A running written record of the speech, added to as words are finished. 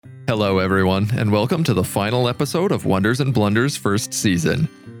Hello, everyone, and welcome to the final episode of Wonders and Blunders' first season.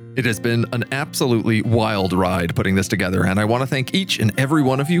 It has been an absolutely wild ride putting this together, and I want to thank each and every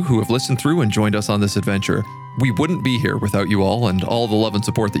one of you who have listened through and joined us on this adventure. We wouldn't be here without you all and all the love and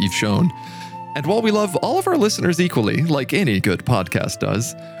support that you've shown. And while we love all of our listeners equally, like any good podcast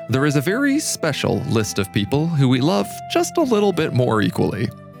does, there is a very special list of people who we love just a little bit more equally.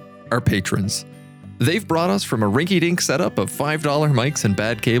 Our patrons. They've brought us from a rinky-dink setup of $5 mics and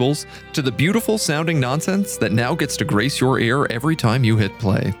bad cables to the beautiful sounding nonsense that now gets to grace your ear every time you hit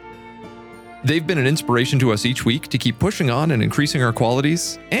play. They've been an inspiration to us each week to keep pushing on and increasing our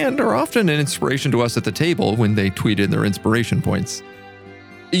qualities, and are often an inspiration to us at the table when they tweet in their inspiration points.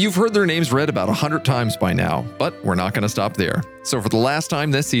 You've heard their names read about 100 times by now, but we're not going to stop there. So for the last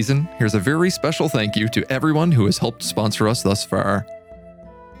time this season, here's a very special thank you to everyone who has helped sponsor us thus far.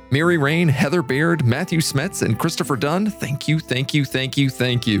 Mary Rain, Heather Baird, Matthew Smets, and Christopher Dunn, thank you.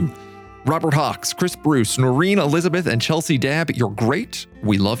 Robert Hawks, Chris Bruce, Noreen Elizabeth, and Chelsea Dabb, you're great.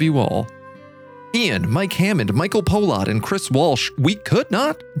 We love you all. Ian, Mike Hammond, Michael Polott, and Chris Walsh, we could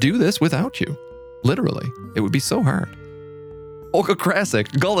not do this without you. Literally, it would be so hard. Olga Krasik,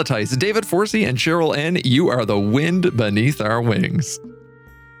 Gullatice, David Forsey, and Cheryl N., you are the wind beneath our wings.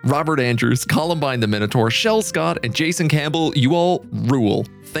 Robert Andrews, Columbine the Minotaur, Shell Scott, and Jason Campbell, you all rule.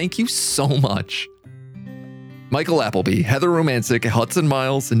 Thank you so much. Michael Appleby, Heather Romancic, Hudson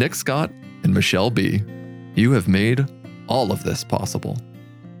Miles, Nick Scott, and Michelle B. You have made all of this possible.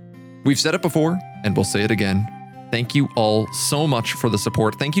 We've said it before, and we'll say it again. Thank you all so much for the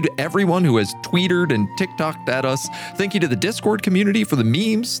support. Thank you to everyone who has tweeted and TikToked at us. Thank you to the Discord community for the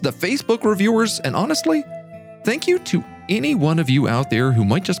memes, the Facebook reviewers, and honestly, thank you to any one of you out there who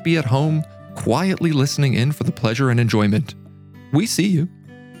might just be at home, quietly listening in for the pleasure and enjoyment. We see you,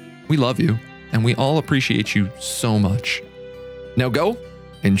 we love you, and we all appreciate you so much. Now go,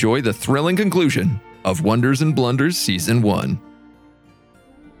 enjoy the thrilling conclusion of Wonders and Blunders Season 1.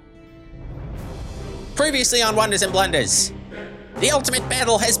 Previously on Wonders and Blunders, the ultimate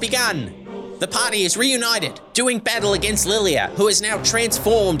battle has begun. The party is reunited, doing battle against Lilia, who is now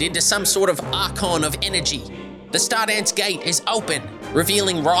transformed into some sort of archon of energy. The Stardance Gate is open,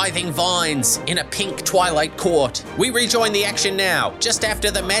 revealing writhing vines in a pink twilight court. We rejoin the action now, just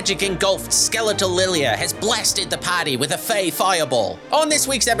after the magic-engulfed skeletal Lilia has blasted the party with a Fey fireball. On this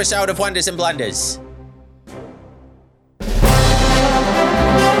week's episode of Wonders and Blunders.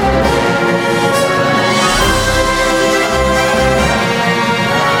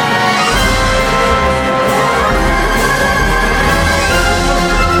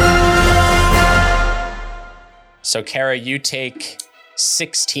 So, Kara, you take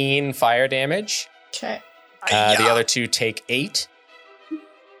 16 fire damage. Okay. The other two take 8.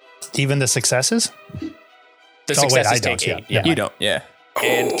 Even the successes? The successes take 8. Yeah. You don't, yeah.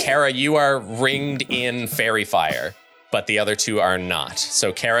 And Kara, you are ringed in fairy fire, but the other two are not.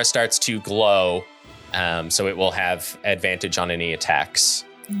 So Kara starts to glow, so it will have advantage on any attacks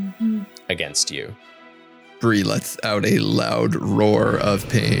against you. Bree lets out a loud roar of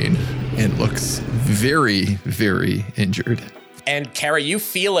pain and looks very, very injured. And Kara, you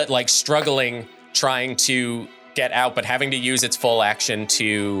feel it like struggling, trying to get out, but having to use its full action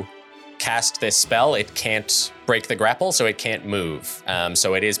to cast this spell. It can't break the grapple, so it can't move.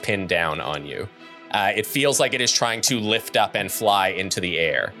 So it is pinned down on you. It feels like it is trying to lift up and fly into the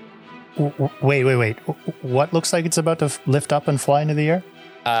air. Wait. What looks like it's about to lift up and fly into the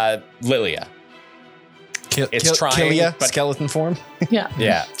air? Lilia. It's trying, Killia, but skeleton form. Yeah.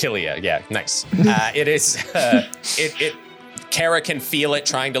 Yeah, Killia. Yeah, nice. It is. Kara can feel it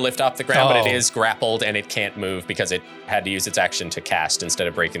trying to lift off the ground, but it is grappled and it can't move because it had to use its action to cast instead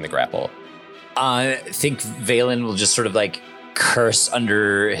of breaking the grapple. I think Valen will just sort of like curse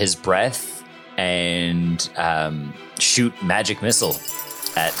under his breath and shoot magic missile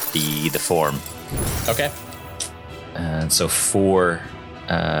at the form. Okay. So 4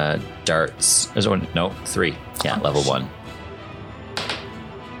 darts. There's one. No, 3. Yeah, level 1.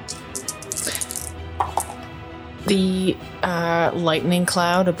 The lightning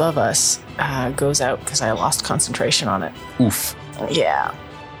cloud above us goes out because I lost concentration on it. Oof. Yeah.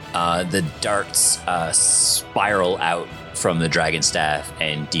 The darts spiral out from the dragon staff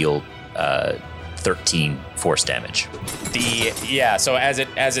and deal 13 force damage. So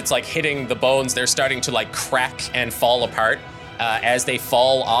as it's like hitting the bones, they're starting to like crack and fall apart. As they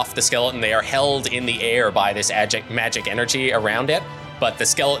fall off the skeleton, they are held in the air by this magic energy around it, but the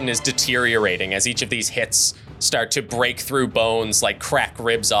skeleton is deteriorating as each of these hits start to break through bones, like crack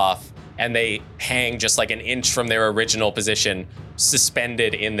ribs off, and they hang just like an inch from their original position,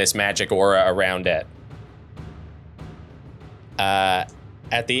 suspended in this magic aura around it.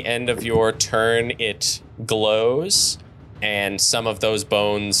 At the end of your turn, it glows, and some of those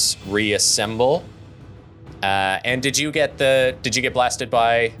bones reassemble. And did you get blasted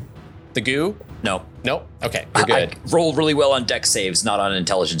by the goo? No. Nope. Okay, you're good. I roll really well on dex saves, not on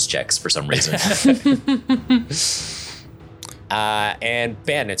intelligence checks for some reason. And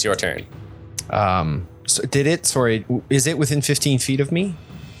Ben, it's your turn. So is it within 15 feet of me?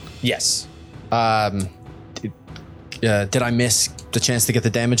 Yes. Did I miss the chance to get the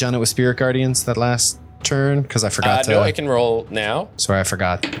damage on it with Spirit Guardians that last turn? Because I forgot to. No, I can roll now. Sorry, I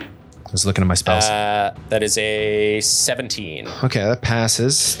forgot. I was looking at my spells. That is a 17. Okay, that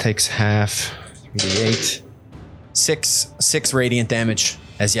passes. Takes half. 8. 6 radiant damage.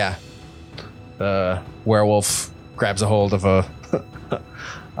 As the werewolf grabs a hold of a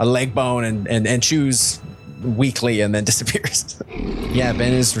leg bone and chews weakly and then disappears. Yeah,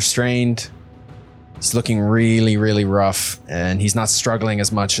 Ben is restrained. He's looking really, really rough, and he's not struggling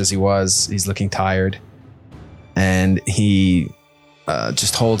as much as he was. He's looking tired, and he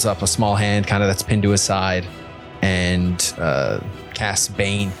just holds up a small hand, kind of that's pinned to his side, and casts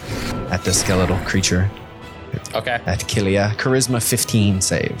Bane at the skeletal creature. Okay. At Kilia. Charisma 15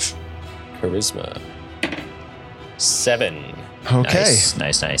 save. Charisma 7. Okay.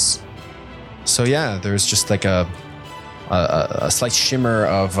 Nice. So yeah, there's just like a slight shimmer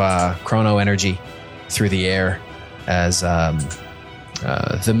of chrono energy through the air as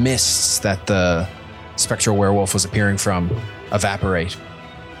the mists that the spectral werewolf was appearing from evaporate.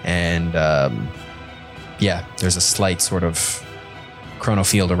 And there's a slight sort of chrono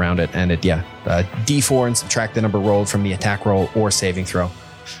field around it. And D4 and subtract the number rolled from the attack roll or saving throw.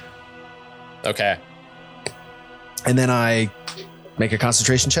 Okay. And then I make a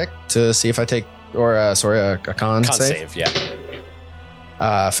concentration check to see if I take, a con save. Yeah.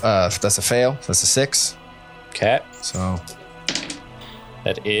 That's a fail. That's a 6. Okay. So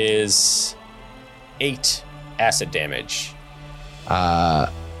that is 8 acid damage.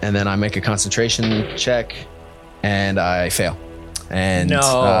 And then I make a concentration check, and I fail. And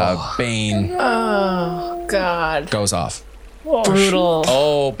Bane Oh, God. goes off. Brutal.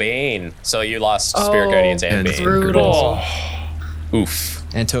 Oh, Bane. So you lost Spirit Guardians and Bane. Brutal. Oof.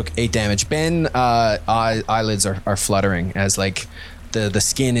 And took 8 damage. Ben, eyelids are fluttering as like the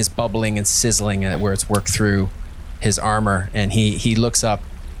skin is bubbling and sizzling where it's worked through his armor, and he looks up.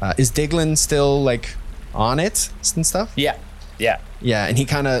 Is Diglin still like on it and stuff? Yeah. Yeah, and he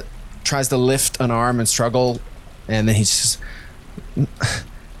kind of tries to lift an arm and struggle, and then he's just,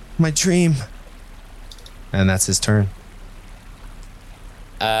 my dream. And that's his turn.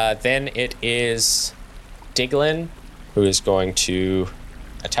 Then it is Diglin, who is going to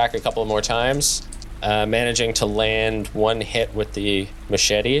attack a couple more times, managing to land one hit with the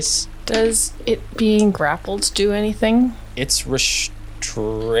machetes. Does it being grappled do anything? It's restrained.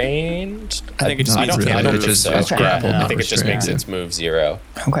 I think it just Not means really. I don't It think just- so. it's grappled, I not think it just makes restrained. its move 0.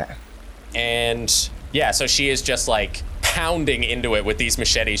 Okay. And yeah, so she is just like pounding into it with these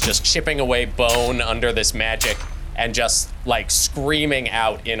machetes, just chipping away bone under this magic and just like screaming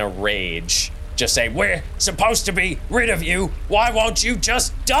out in a rage. Just say, we're supposed to be rid of you. Why won't you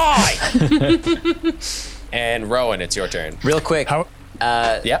just die? And Rowan, it's your turn. Real quick. Yep.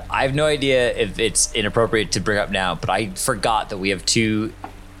 I have no idea if it's inappropriate to bring up now, but I forgot that we have 2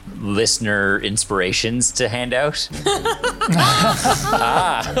 listener inspirations to hand out. Sorry,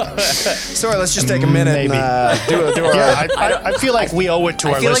 let's just take a minute Maybe. and do our. Yeah, I feel like we owe it to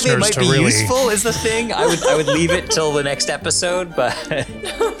I our feel like they listeners might to be really. useful is the thing. I would leave it till the next episode, but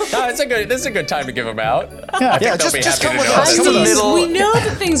No, this is a good time to give them out. Yeah, They'll just be come happy to with know us. this. Come with us. middle- We know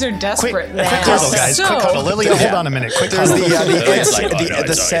that things are Quick desperate now. cuddle, guys. So, Quick cuddle. Lilia, hold on a minute. Quick There's cuddle.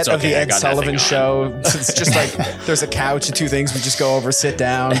 the set of the Ed Sullivan show. It's just like there's a couch and 2 things. We just go over, sit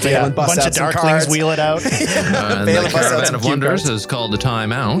down. Yeah, Valen a busts bunch out of some darklings cards. wheel it out. And Bailiff the busts out Caravan some of cue Wonders cards. has called the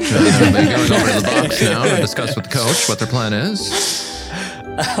time out. They're going over to the box now to discuss with the coach what their plan is.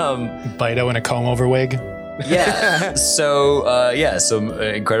 Bido in a comb over wig. yeah. So some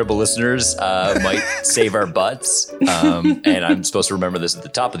incredible listeners might save our butts, and I'm supposed to remember this at the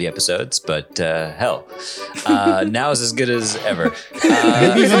top of the episodes, but hell, now is as good as ever.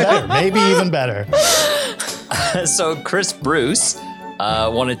 Maybe even better. So Chris Bruce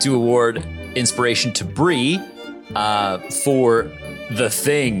wanted to award inspiration to Bree for The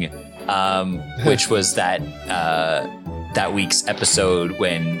Thing, which was that week's episode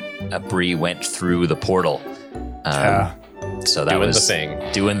when Bree went through the portal. So that Doing was the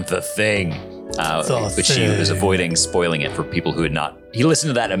thing. Doing the thing. Which he was thing. avoiding spoiling it for people who had not. He listened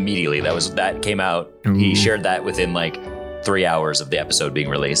to that immediately. That came out. He shared that within like 3 hours of the episode being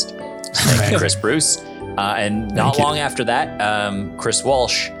released. Thank you, Chris Bruce. And not long after that, Chris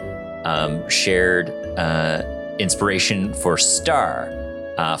Walsh shared inspiration for Star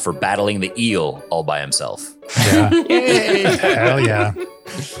for battling the eel all by himself. Yeah. Hell yeah.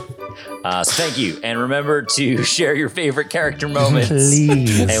 So thank you. And remember to share your favorite character moments.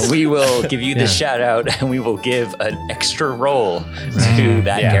 Please. And we will give you the shout out and we will give an extra roll to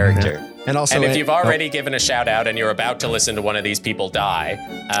that character. And also, And if you've already given a shout out and you're about to listen to one of these people die,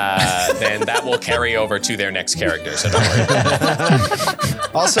 then that will carry over to their next character. So don't worry.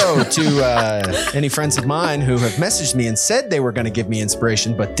 Also, to any friends of mine who have messaged me and said they were going to give me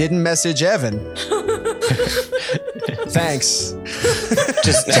inspiration, but didn't message Evan. Thanks.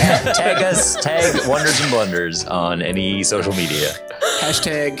 Just tag us, tag Wonders and Blunders on any social media.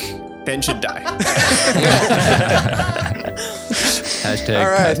 Hashtag Ben should die. Hashtag All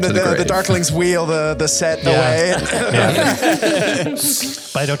right, path to the the grave. Darklings wheel the set away.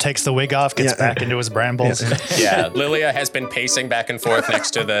 Bido takes the wig off, gets back into his brambles. Yeah, Lilia has been pacing back and forth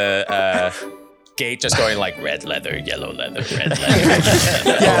next to the gate, just going like red leather, yellow leather, red leather.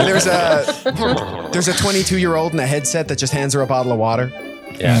 Yeah, there's a 22-year-old in a headset that just hands her a bottle of water.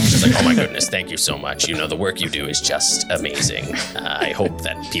 Yeah, she's like, oh my goodness, thank you so much. You know, the work you do is just amazing. I hope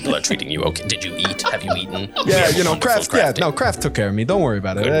that people are treating you okay. Did you eat? Have you eaten? We Yeah, have you know, wonderful Kraft. Yeah, crafting. no, Kraft took care of me. Don't worry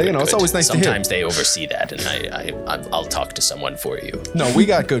about it. Good, You know, it's good. always nice Sometimes to hear. they oversee that, and I'll talk to someone for you. No, we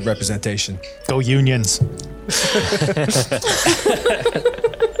got good representation. Go Unions.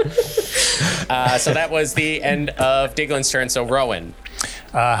 So that was the end of Diglin's turn. So Rowan,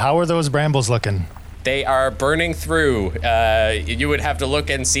 How are those brambles looking? they are burning through. You would have to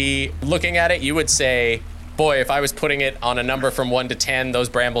look and see. Looking at it, you would say, boy, if I was putting it on a number from 1 to 10, those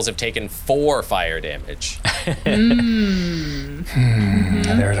brambles have taken 4 fire damage.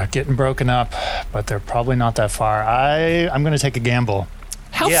 They're getting broken up, but they're probably not that far. I'm going to take a gamble.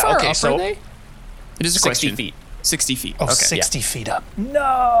 How Yeah, far okay, up so- are they? It is a 60 question. feet. 60 feet. Oh, Okay. 60 feet up.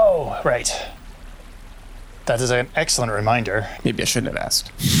 No! Right. That is an excellent reminder. Maybe I shouldn't have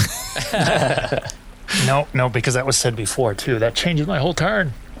asked. No, because that was said before, too. That changes my whole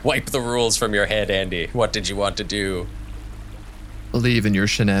turn. Wipe the rules from your head, Andy. What did you want to do? Believe in your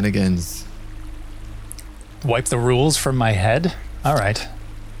shenanigans. Wipe the rules from my head? All right.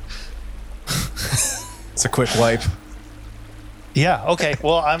 It's a quick wipe. Yeah. Okay.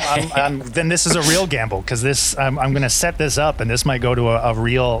 Well, I'm then this is a real gamble because this I'm going to set this up and this might go to a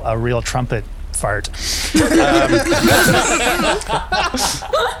real trumpet fart.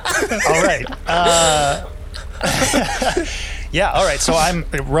 All right. Yeah. All right. So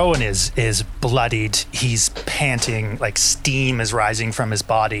Rowan is bloodied. He's panting, like steam is rising from his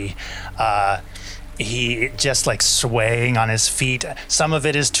body. He just like swaying on his feet. Some of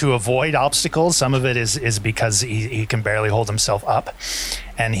it is to avoid obstacles. Some of it is because he can barely hold himself up.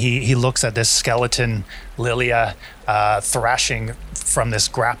 And he looks at this skeleton Lilia thrashing from this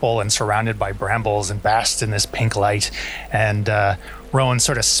grapple and surrounded by brambles and basked in this pink light. And Rowan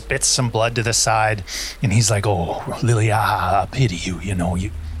sort of spits some blood to the side. And he's like, oh, Lilia, I pity you. You know,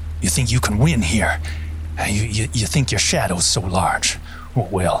 you think you can win here. You think your shadow's so large.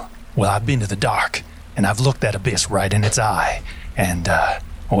 Well, I've been to the dark, and I've looked that abyss right in its eye, and, I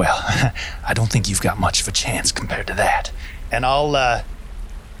don't think you've got much of a chance compared to that. And I'll,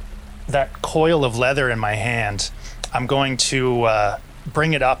 that coil of leather in my hand, I'm going to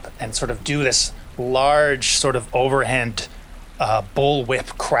bring it up and sort of do this large sort of overhand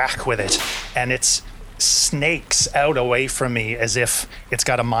bullwhip crack with it, and it's snakes out away from me as if it's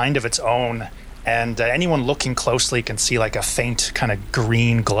got a mind of its own. And anyone looking closely can see like a faint kind of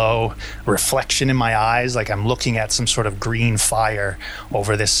green glow reflection in my eyes, like I'm looking at some sort of green fire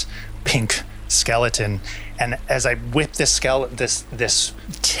over this pink skeleton. And as I whip this this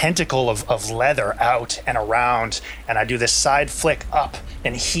tentacle of leather out and around, and I do this side flick up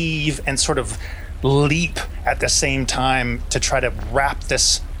and heave and sort of leap at the same time to try to wrap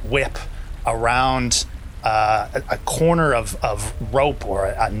this whip around a corner of rope or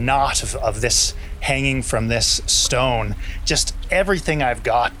a knot of this hanging from this stone. Just everything I've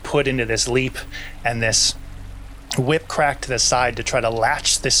got put into this leap and this whip crack to the side to try to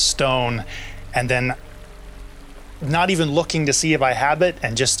latch this stone, and then not even looking to see if I have it,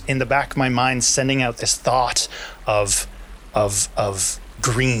 and just in the back of my mind sending out this thought of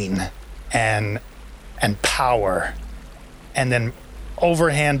green and power, and then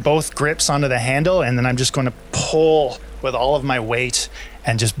overhand both grips onto the handle, and then I'm just going to pull with all of my weight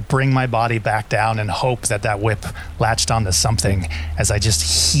and just bring my body back down and hope that whip latched onto something as I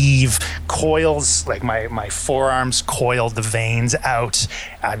just heave, coils, like my forearms coiled the veins out.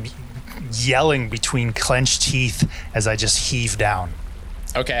 I'm yelling between clenched teeth as I just heave down.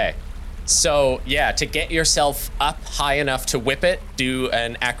 Okay. So, yeah, to get yourself up high enough to whip it, do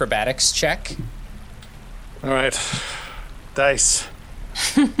an acrobatics check. All right. Dice.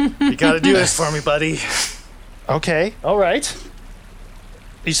 You got to do this for me, buddy. Okay. All right.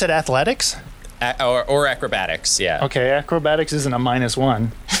 You said athletics? Or acrobatics, yeah. Okay, acrobatics isn't a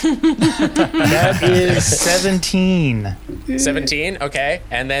 -1. That is 17. 17, okay.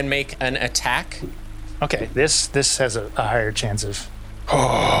 And then make an attack. Okay, this has a higher chance of...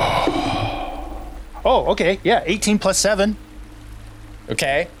 Oh, okay, yeah, 18 plus 7.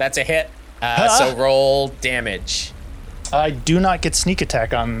 Okay, that's a hit. So roll damage. I do not get sneak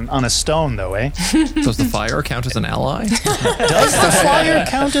attack on a stone, though, eh? Does the fire count as an ally? Does the fire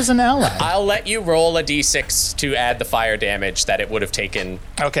count as an ally? I'll let you roll a d6 to add the fire damage that it would have taken.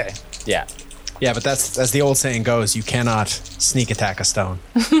 Okay. Yeah. Yeah, but that's as the old saying goes, you cannot sneak attack a stone.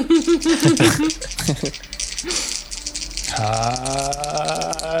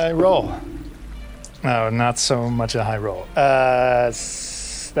 I roll. No, not so much a high roll.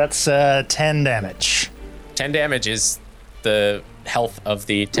 That's 10 damage. 10 damage is the health of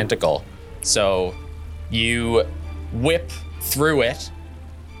the tentacle. So you whip through it,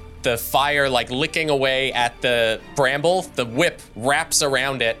 the fire like licking away at the bramble, the whip wraps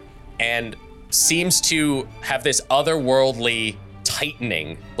around it and seems to have this otherworldly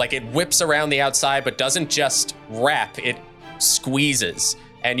tightening. Like it whips around the outside, but doesn't just wrap, it squeezes.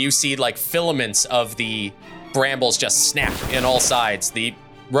 And you see like filaments of the brambles just snap in all sides. The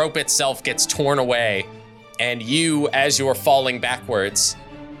rope itself gets torn away. And you, as you're falling backwards,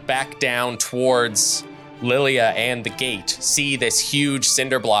 back down towards Lilia and the gate, see this huge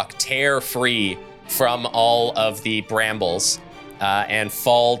cinder block tear free from all of the brambles and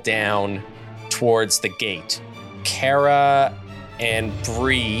fall down towards the gate. Kara and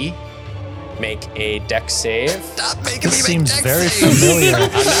Bree make a dex save. Stop making This seems very familiar.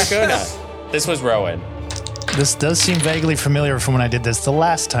 I'm not gonna. This was Rowan. This does seem vaguely familiar from when I did this the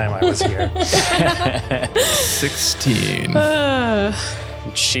last time I was here. 16.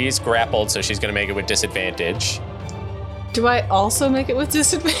 She's grappled, so she's gonna make it with disadvantage. Do I also make it with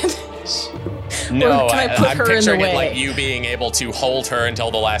disadvantage? No, Or can I put I'm her in the picturing it way? like you being able to hold her until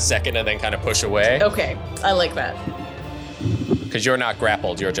the last second and then kind of push away. Okay, I like that. Because you're not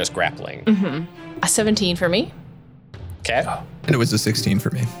grappled, you're just grappling. A 17 for me. Okay. And it was a 16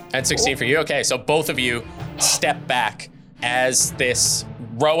 for me. And 16 for you. Okay, so both of you step back as this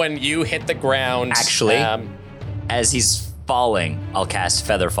Rowan, you hit the ground. Actually, as he's falling, I'll cast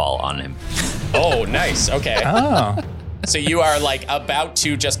Featherfall on him. Oh, nice. Okay. Oh. So you are like about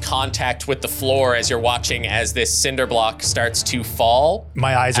to just contact with the floor as you're watching as this cinder block starts to fall.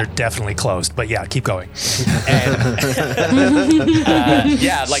 My eyes are definitely closed, but yeah, keep going.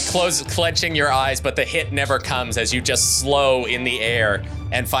 Yeah, like clenching your eyes, but the hit never comes as you just slow in the air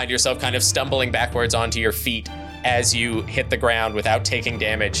and find yourself kind of stumbling backwards onto your feet as you hit the ground without taking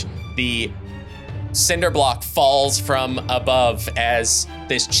damage. The cinder block falls from above as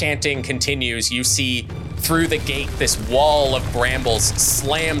this chanting continues. You see through the gate this wall of brambles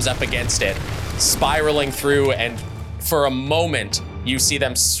slams up against it, spiraling through, and for a moment you see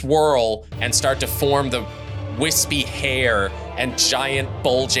them swirl and start to form the wispy hair and giant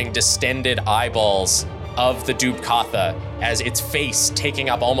bulging distended eyeballs of the Dubkatha as its face, taking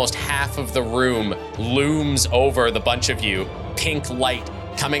up almost half of the room, looms over the bunch of you, pink light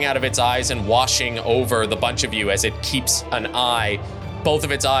coming out of its eyes and washing over the bunch of you as it keeps an eye, both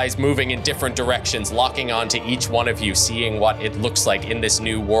of its eyes moving in different directions, locking onto each one of you, seeing what it looks like in this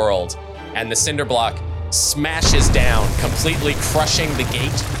new world. And the cinder block smashes down, completely crushing the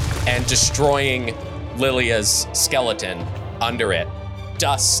gate and destroying Lilia's skeleton under it.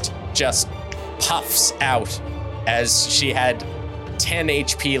 Dust just puffs out as she had 10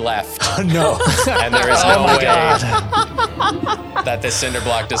 HP left. Oh, no. And there is no way that this cinder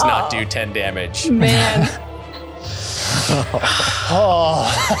block does not do 10 damage. Man. The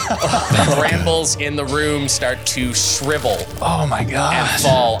brambles in the room start to shrivel Oh my and god.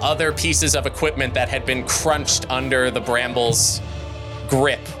 fall. Other pieces of equipment that had been crunched under the brambles'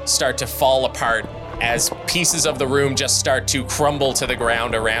 grip start to fall apart as pieces of the room just start to crumble to the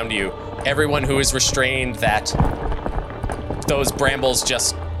ground around you. Everyone who is restrained, that those brambles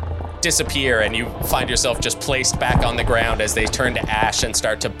just disappear and you find yourself just placed back on the ground as they turn to ash and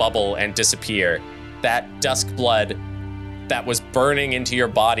start to bubble and disappear. That dusk blood that was burning into your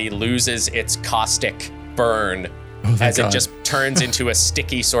body loses its caustic burn as it just turns into a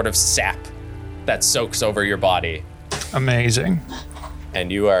sticky sort of sap that soaks over your body. Amazing.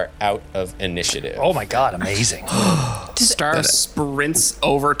 And you are out of initiative. Oh my god, amazing. Star sprints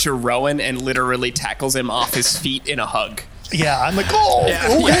over to Rowan and literally tackles him off his feet in a hug. Yeah, I'm like, oh, Yeah,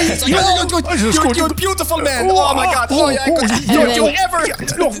 okay. yeah. It's like, you're a beautiful man. Oh my god. Oh, yeah, don't you ever.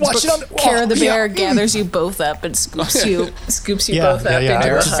 Watch it on. Kara the bear gathers you both up and scoops you both up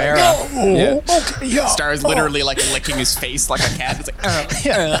into a hug. Okay, yeah. Star is literally like licking his face like a cat. It's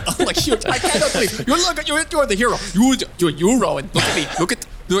like, like shoot, I cannot believe you're the hero. You, Rowan. Look at me. Look at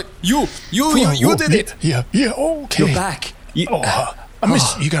you did it. Yeah, okay. You're back. I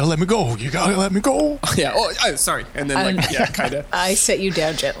miss you. You gotta let me go. Yeah. Oh, sorry. And then kind of. I set you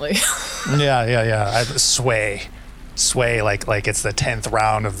down gently. Yeah. I sway like it's the 10th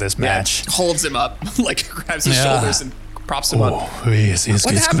round of this match. Holds him up, like grabs his shoulders and props him up. Oh, it's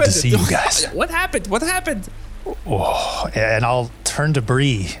good to see you guys. What happened? Oh, and I'll turn to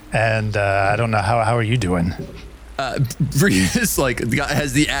Bree, and I don't know how are you doing? Bree is like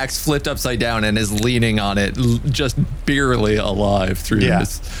has the axe flipped upside down and is leaning on it, just barely alive through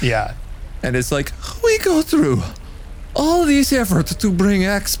this. Yeah. And it's like, we go through all this effort to bring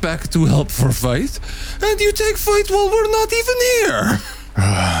Axe back to help for fight, and you take fight while we're not even here.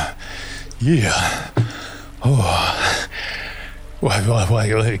 Yeah. Oh.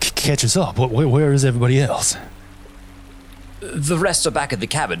 Why, catch us up. Where is everybody else? The rest are back at the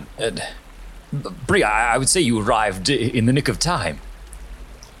cabin. Bree, I would say you arrived in the nick of time.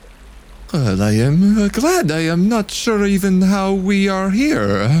 Well, I am glad. I am not sure even how we are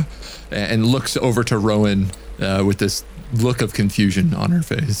here. And looks over to Rowan with this look of confusion on her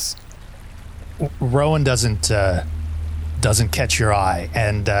face. Rowan doesn't catch your eye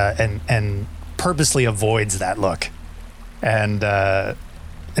and purposely avoids that look, and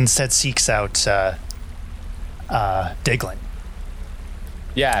instead seeks out Diglin.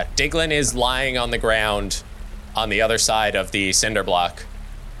 Yeah, Diglin is lying on the ground on the other side of the cinder block,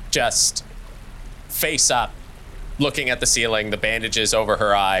 just face up, looking at the ceiling, the bandages over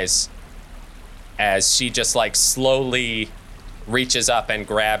her eyes, as she just like slowly reaches up and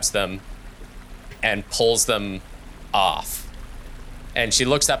grabs them and pulls them off. And she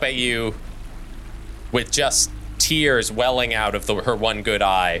looks up at you with just tears welling out of her one good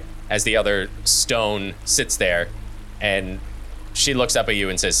eye as the other stone sits there, and she looks up at you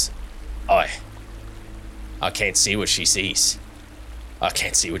and says, "Oi, I can't see what she sees. I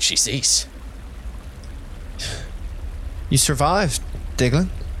can't see what she sees." You survived, Diglin.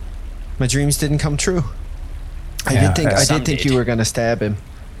 My dreams didn't come true. I did think you were gonna stab him.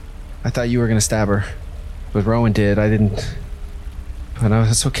 I thought you were gonna stab her, but Rowan did. I didn't. But no,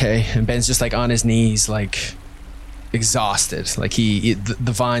 it's okay. And Ben's just like on his knees, like exhausted. Like the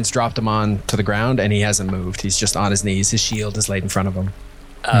vines dropped him on to the ground, and he hasn't moved. He's just on his knees. His shield is laid in front of him.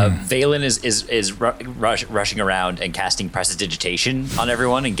 Valen is rushing around and casting prestidigitation on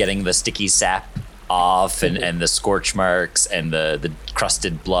everyone and getting the sticky sap off and the scorch marks and the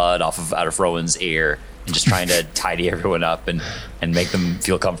crusted blood out of Rowan's ear, and just trying to tidy everyone up and make them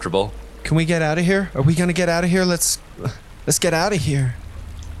feel comfortable. Can we get out of here? Are we gonna get out of here? Let's get out of here.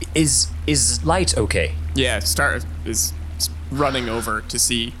 Is Light okay? Yeah, Star is running over to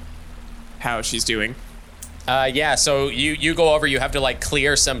see how she's doing. Yeah, so you go over, you have to like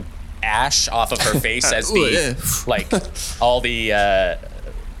clear some ash off of her face as the like all the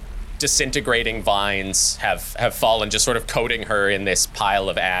disintegrating vines have fallen, just sort of coating her in this pile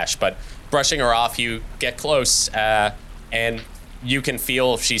of ash. But brushing her off, you get close and you can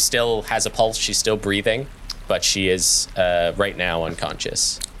feel she still has a pulse. She's still breathing, but she is right now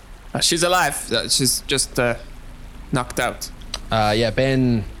unconscious. She's alive. She's just knocked out.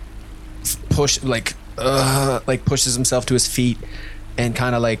 Ben pushes himself to his feet and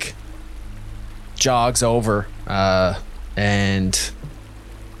kind of like jogs over and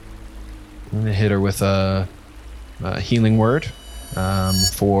I'm gonna hit her with a healing word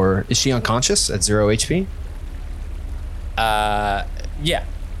for. Is she unconscious at 0 HP? Yeah.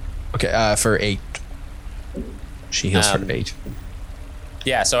 Okay, for 8. She heals for 8.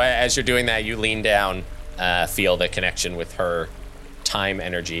 Yeah, so as you're doing that, you lean down, feel the connection with her time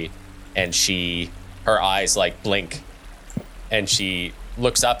energy, and her eyes like blink, and she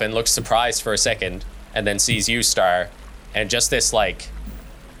looks up and looks surprised for a second, and then sees you, Star, and just this like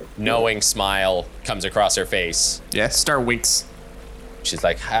knowing smile comes across her face. Yeah, Star winks. She's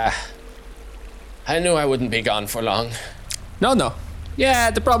like, I knew I wouldn't be gone for long. No.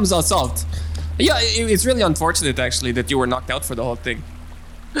 Yeah, the problem's all solved. Yeah, it's really unfortunate actually that you were knocked out for the whole thing.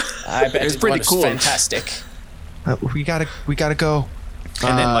 I bet it was pretty cool. Fantastic. We gotta go.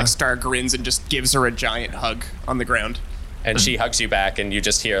 And then like Star grins and just gives her a giant hug on the ground. And she hugs you back, and you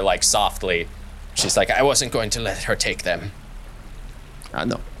just hear like softly, she's like, I wasn't going to let her take them. I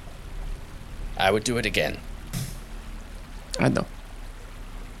know. I would do it again. I know.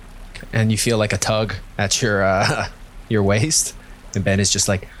 And you feel like a tug at your your waist. And Ben is just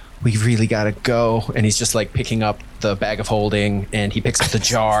like, we really gotta go. And he's just like picking up the bag of holding, and he picks up the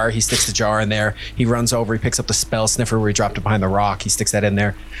jar. He sticks the jar in there. He runs over, he picks up the spell sniffer where he dropped it behind the rock. He sticks that in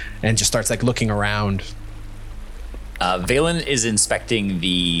there and just starts like looking around. Valen is inspecting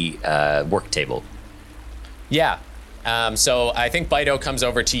the work table. Yeah. So I think Bido comes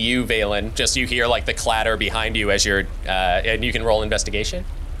over to you, Valen. Just you hear like the clatter behind you as you're, and you can roll investigation.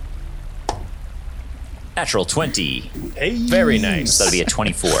 Natural 20. Hey. Very nice. So that'll be a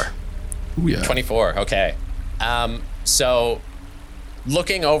 24. Ooh, yeah. 24. Okay. So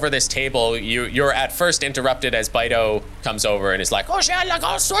looking over this table, you're at first interrupted as Bido comes over and is like, "Oh shit, like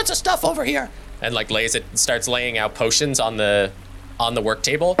all sorts of stuff over here," and like starts laying out potions on the work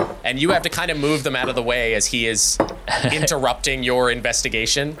table, and you have to kind of move them out of the way as he is interrupting your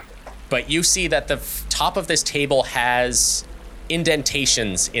investigation. But you see that the top of this table has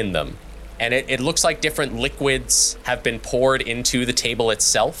indentations in them, and it looks like different liquids have been poured into the table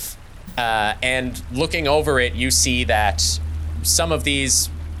itself. And looking over it, you see that some of these,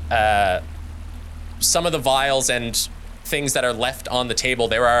 some of the vials and things that are left on the table,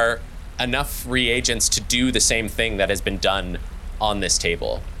 there are enough reagents to do the same thing that has been done on this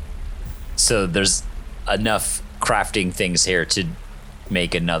table. So there's enough crafting things here to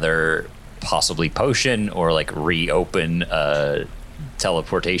make another possibly potion or like reopen a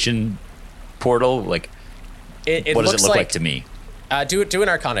teleportation portal. Like, what does it look like to me? Do an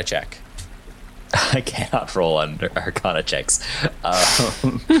Arcana check. I cannot roll under Arcana checks.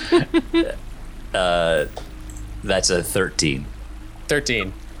 That's a 13.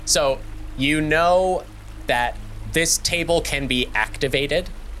 13. So you know that this table can be activated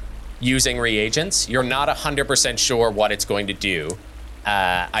using reagents. You're not 100% sure what it's going to do.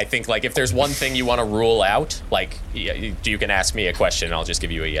 I think like if there's one thing you want to rule out, like you can ask me a question and I'll just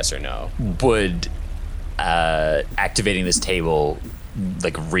give you a yes or no. Would activating this table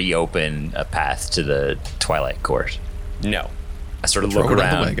like reopen a path to the Twilight Court? No. I sort of Throw look it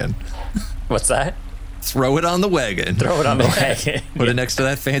around. on the wagon. What's that? Throw it on the wagon. Throw it on the wagon. Put it next to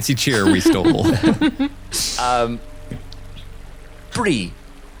that fancy chair we stole. Bree,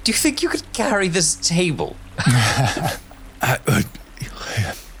 do you think you could carry this table?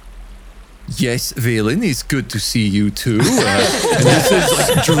 Yes, Valen, it's good to see you too. And this is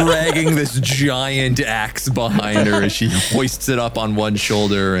like dragging this giant axe behind her as she hoists it up on one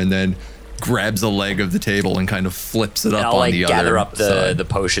shoulder and then grabs a leg of the table and kind of flips it up I'll on like the gather other up side. the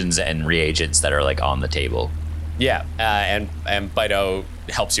potions and reagents that are like on the table. Yeah, and Bido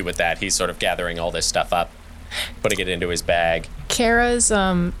helps you with that. He's sort of gathering all this stuff up, putting it into his bag. Kara's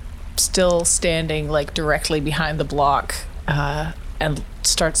still standing like directly behind the block and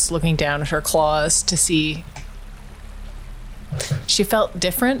starts looking down at her claws to see. She felt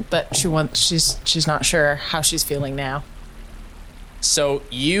different, but she's not sure how she's feeling now. So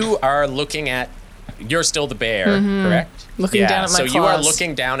you are looking at, you're still the bear, correct? Looking down at my so claws. you are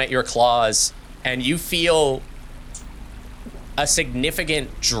looking down at your claws and you feel a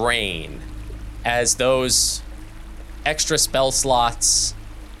significant drain as those extra spell slots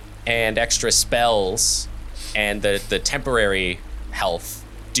and extra spells and the temporary health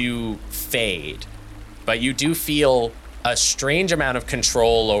do fade. But you do feel a strange amount of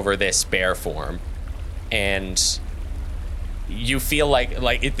control over this bear form. And you feel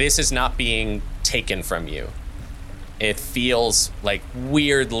like this is not being taken from you. It feels like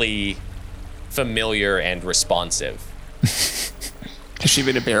weirdly familiar and responsive. Has she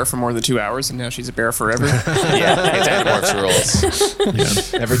been a bear for more than 2 hours and now she's a bear forever? Yeah, it's Animorphs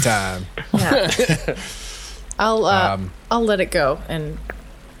rules. Every time. Yeah. I'll let it go and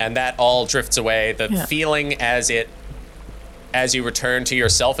that all drifts away. The Yeah. feeling as you return to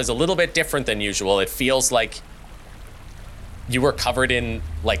yourself is a little bit different than usual. It feels like you were covered in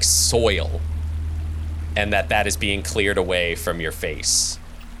like soil and that is being cleared away from your face.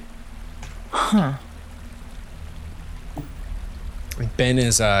 Ben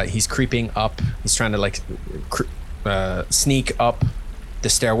is he's creeping up. He's trying to like sneak up the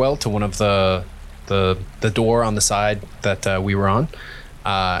stairwell to one of the door on the side that we were on,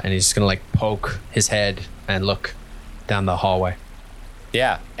 and he's just gonna like poke his head and look down the hallway.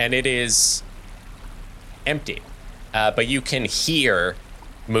 Yeah, and it is empty, but you can hear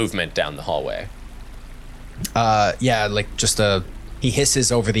movement down the hallway. Yeah, like just he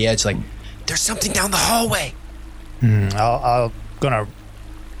hisses over the edge like, "There's something down the hallway." I'll gonna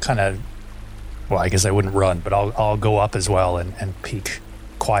kind of, well, I guess I wouldn't run, but I'll go up as well and peek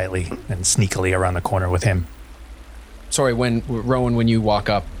quietly and sneakily around the corner with him. Sorry, Rowan, when you walk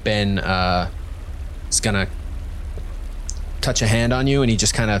up, Ben is gonna touch a hand on you, and he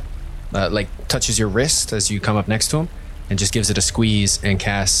just kind of like touches your wrist as you come up next to him, and just gives it a squeeze and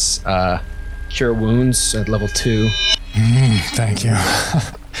casts Cure Wounds at level 2. Thank you.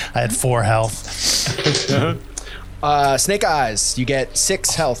 I had 4 health. Snake Eyes, you get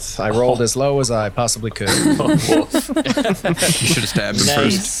 6 health. I rolled as low as I possibly could. You should have stabbed him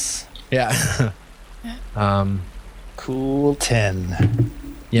first. Yeah. Cool 10.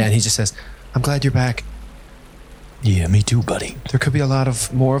 Yeah, and he just says, I'm glad you're back. Yeah, me too, buddy. There could be a lot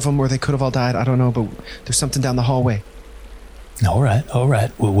of more of them, or they could have all died. I don't know, but there's something down the hallway. All right.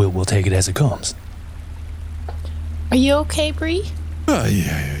 We'll take it as it comes. Are you okay, Bree?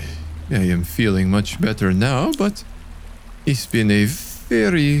 I am feeling much better now, but it's been a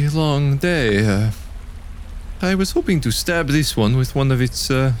very long day. I was hoping to stab this one with one of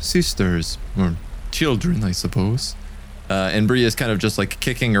its sisters, or children, I suppose. And Bree is kind of just like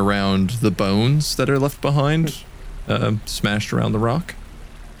kicking around the bones that are left behind, smashed around the rock.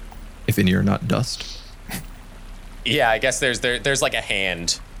 If any are not dust. Yeah, I guess there's like a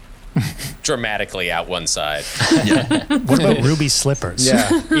hand dramatically out one side. Yeah. What about Ruby Slippers? Yeah.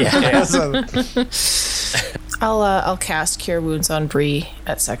 I'll cast Cure Wounds on Bree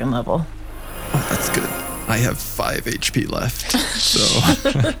at 2nd level. Oh, that's good. I have 5 HP left, so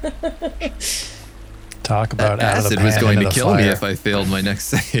Talk about out of the acid pan was going into to the kill me fire. if I failed my next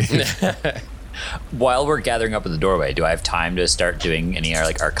save. While we're gathering up in the doorway, do I have time to start doing any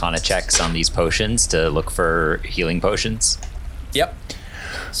like Arcana checks on these potions to look for healing potions? Yep.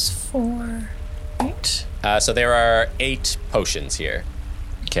 It's 4, 8. So there are 8 potions here.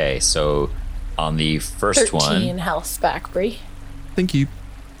 Okay, so on the first 13 one, health back, Bree. Thank you.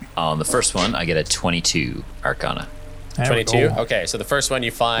 on the first one, I get a 22 Arcana. There we 22. go. Okay, so the first one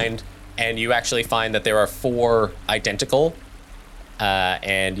you find, and you actually find that there are 4 identical,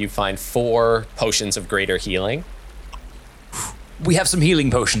 and you find 4 potions of greater healing. We have some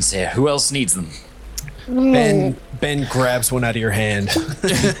healing potions here. Who else needs them? Ben grabs one out of your hand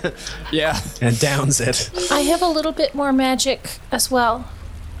Yeah. and downs it. I have a little bit more magic as well.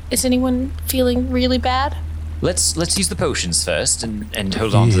 Is anyone feeling really bad? Let's use the potions first and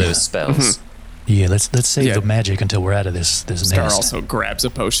hold on to Yeah. those spells. Yeah, let's save Yeah. the magic until we're out of this Scar nest. also grabs a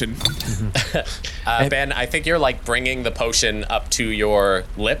potion. Ben, I think you're like bringing the potion up to your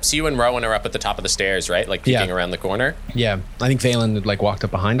lips. You and Rowan are up at the top of the stairs, right? Like peeking Yeah. around the corner. Yeah, I think Valen had like walked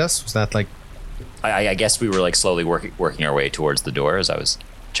up behind us. Was that like? I guess we were like slowly working our way towards the door as I was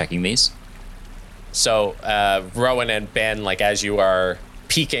checking these. So Rowan and Ben, like as you are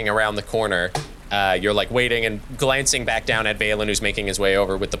peeking around the corner, you're like waiting and glancing back down at Valen, who's making his way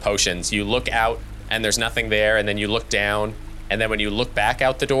over with the potions. You look out and there's nothing there, and then you look down, and then when you look back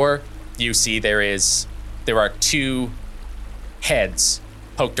out the door, you see there are 2 heads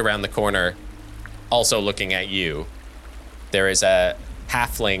poked around the corner, also looking at you. There is a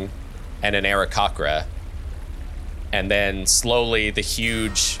halfling and an Aarakocra, and then slowly the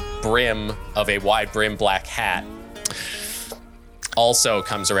huge brim of a wide brim black hat also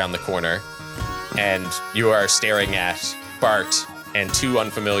comes around the corner, and you are staring at Bart and 2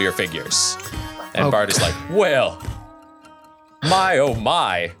 unfamiliar figures. And Oh. Bart is like, well, my oh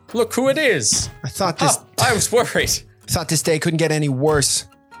my, look who it is. I thought I was worried. this day couldn't get any worse.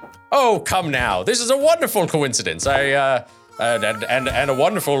 Oh, come now. This is a wonderful coincidence. And a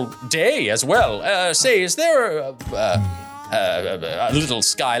wonderful day as well. Say, is there a little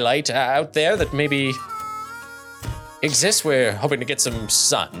skylight out there that maybe exists? We're hoping to get some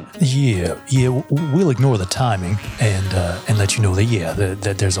sun. Yeah, we'll ignore the timing and let you know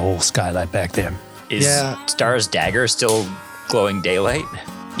that there's a whole skylight back there. Is Yeah. Star's dagger still glowing daylight?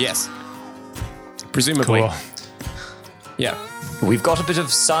 Yes. Presumably. Cool. Yeah. We've got a bit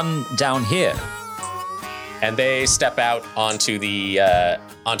of sun down here. And they step out onto the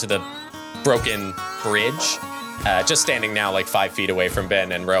broken bridge, just standing now like 5 feet away from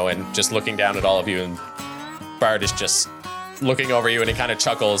Ben and Rowan, just looking down at all of you. And Bard is just looking over you, and he kind of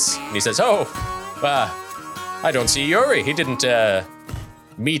chuckles, and he says, "Oh, I don't see Yuri. He didn't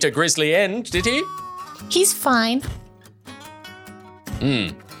meet a grisly end, did he? He's fine.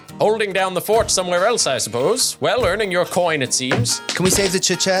 Holding down the fort somewhere else, I suppose. Well, earning your coin, it seems." Can we save the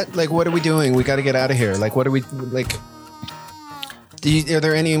chit chat? Like, what are we doing? We got to get out of here. Like, what are we like? Are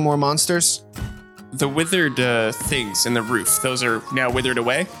there any more monsters? The withered things in the roof, those are now withered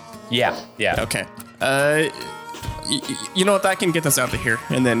away? Yeah. Okay. You know what? That can get us out of here.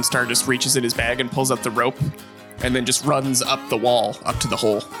 And then Star just reaches in his bag and pulls up the rope, and then just runs up the wall up to the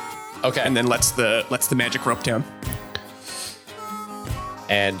hole, Okay. and then lets the magic rope down.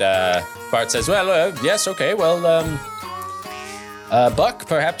 And Bart says, well, yes, okay, well, Buck,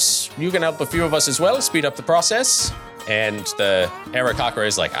 perhaps you can help a few of us as well, speed up the process. And the Aarakocra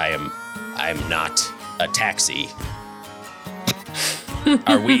is like, I'm not a taxi.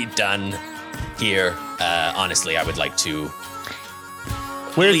 are we done here? Honestly, I would like to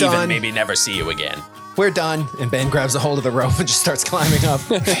We're leave done. and maybe never see you again. We're done. And Ben grabs a hold of the rope and just starts climbing up.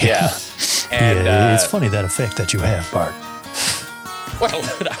 Yeah. And it's funny that effect that you have, Bart.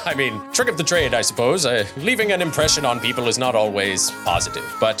 well, I mean, trick of the trade, I suppose. Leaving an impression on people is not always positive.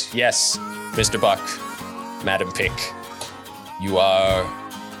 But yes, Mr. Buck, Madam Pick, you are,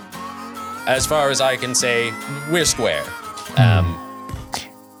 as far as I can say, we're square.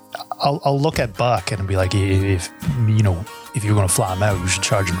 I'll look at Buck and be like, if you're going to fly him out, you should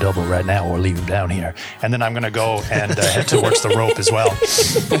charge him double right now or leave him down here. And then I'm going to go and head towards the rope as well.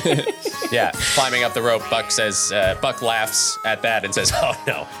 Yeah, climbing up the rope, Buck laughs at that and says, oh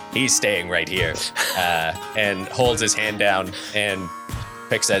no, he's staying right here. And holds his hand down, and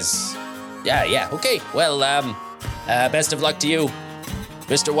Pick says, yeah, okay, well, best of luck to you,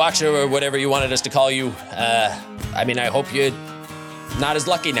 Mr. Watcher, or whatever you wanted us to call you. I mean, I hope you're not as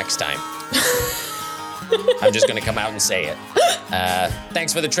lucky next time. I'm just gonna come out and say it.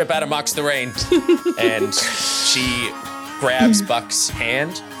 Thanks for the trip out of Mox the Rain. And she grabs Buck's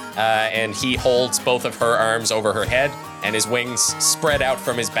hand, and he holds both of her arms over her head, and his wings spread out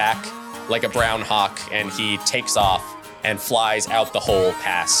from his back like a brown hawk, and he takes off and flies out the hole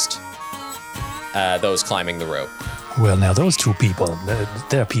past those climbing the rope. Well, now those two people,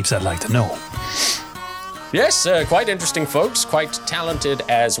 they're peeps I'd like to know. Yes, quite interesting folks, quite talented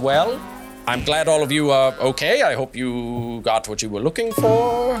as well. I'm glad all of you are okay. I hope you got what you were looking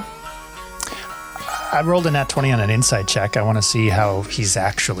for. I rolled a nat 20 on an insight check. I want to see how he's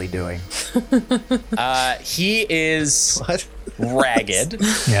actually doing. He is What? ragged.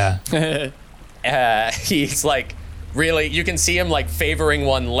 Yeah. He's like really, you can see him like favoring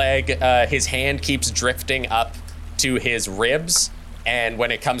one leg. His hand keeps drifting up to his ribs, and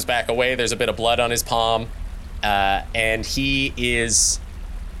when it comes back away, there's a bit of blood on his palm. And he is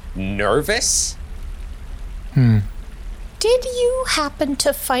nervous. Did you happen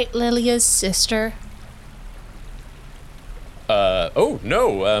to fight Lilia's sister? Oh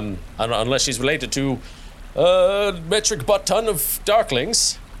no, unless she's related to metric butt ton of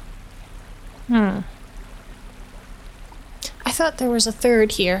darklings. I thought there was a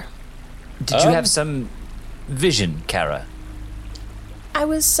third here. Did you have some vision, Kara? I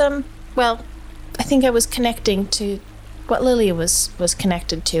was, well, I think I was connecting to what Lilia was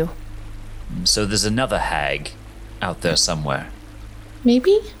connected to. So there's another hag out there somewhere.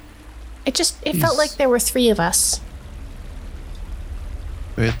 Maybe? It felt like there were three of us.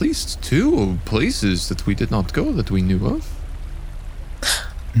 At least two places that we did not go that we knew of.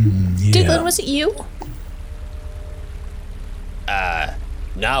 Diglin, was it you?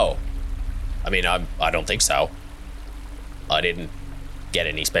 No. I mean, I don't think so. I didn't get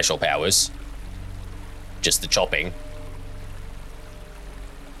any special powers. Just the chopping.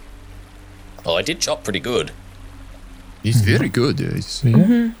 Oh, I did chop pretty good. He's very good. Yes.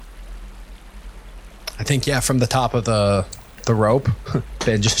 I think, from the top of the rope,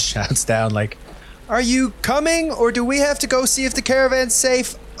 Ben just shouts down like, "Are you coming, or do we have to go see if the caravan's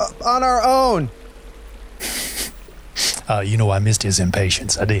safe on our own?" I missed his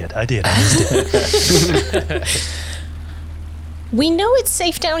impatience. I did. I missed it. We know it's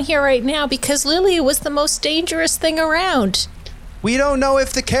safe down here right now because Lilia was the most dangerous thing around. We don't know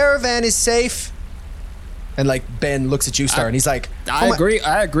if the caravan is safe. And like Ben looks at you, Star, and he's like, I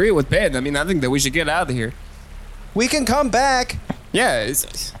agree with Ben. I mean, I think that we should get out of here. "We can come back." Yeah.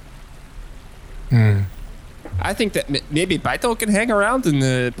 I think that maybe Baito can hang around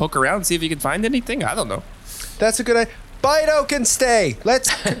and poke around and see if he can find anything. I don't know. That's a good idea. Baito can stay.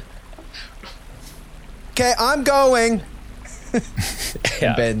 Let's. Okay, I'm going.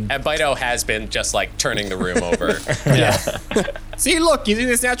 Yeah. Ben. And Baito has been just like turning the room over. See, look, he's in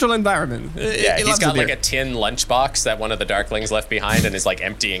his natural environment. Yeah, He he's loves got it like here. a tin lunchbox that one of the Darklings left behind and is like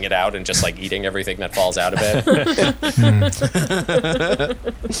emptying it out and just like eating everything that falls out of it.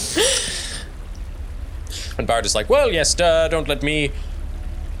 And Bard is like, well, yes, don't let me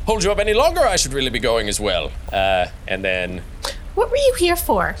hold you up any longer. I should really be going as well. And then, What were you here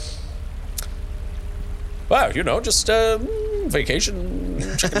for? well, just vacation,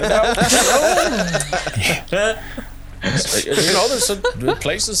 checking it out. There's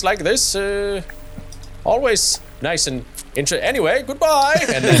places like this, always nice and interesting. Anyway, goodbye.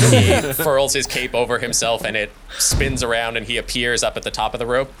 And then he furls his cape over himself and it spins around and he appears up at the top of the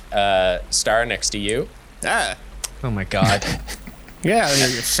rope, Star next to you. Ah, Oh my God. yeah,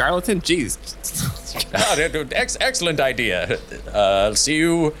 you're charlatan. Jeez. Excellent idea. I'll see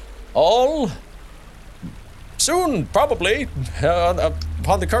you all soon, probably.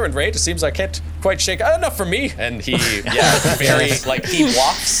 upon the current rate, it seems I can't quite shake. Enough for me. And he, very, like, he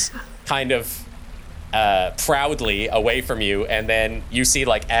walks kind of proudly away from you. And then you see,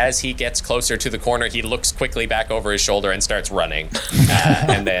 like, as he gets closer to the corner, he looks quickly back over his shoulder and starts running.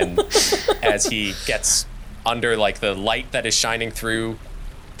 And then as he gets under, like, the light that is shining through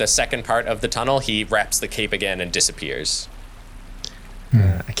the second part of the tunnel, he wraps the cape again and disappears.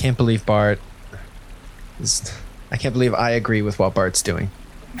 I can't believe Bart I can't believe I agree with what Bart's doing.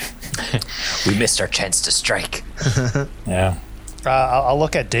 We missed our chance to strike. Yeah. I'll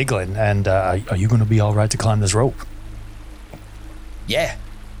look at Diglin, and are you going to be all right to climb this rope? Yeah.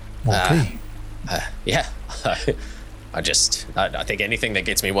 Okay. Yeah. I think anything that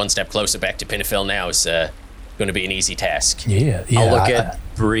gets me one step closer back to Pinafil now is going to be an easy task. Yeah. I'll look at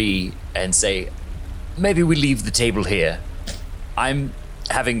Bree and say, maybe we leave the table here. I'm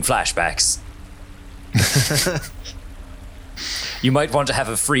having flashbacks. You might want to have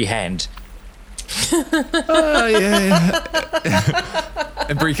a free hand. Yeah.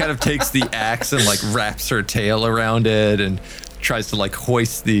 And Bree kind of takes the axe and like wraps her tail around it and tries to like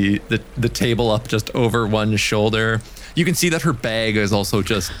hoist the table up just over one shoulder. You can see that her bag is also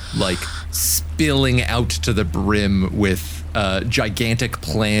just like spilling out to the brim with gigantic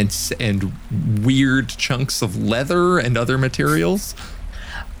plants and weird chunks of leather and other materials.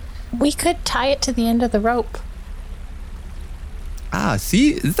 We could tie it to the end of the rope. Ah,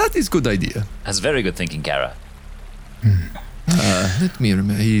 see, that is good idea. That's very good thinking, Kara. Let me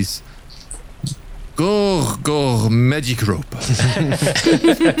remember. He's go magic rope. And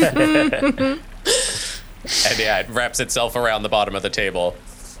yeah, it wraps itself around the bottom of the table.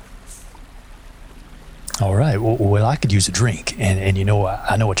 All right. Well, I could use a drink, and you know,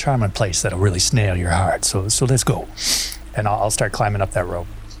 I know a charming place that'll really snare your heart. So let's go. And I'll start climbing up that rope.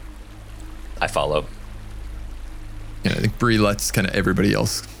 I follow. Yeah, I think Bree lets kind of everybody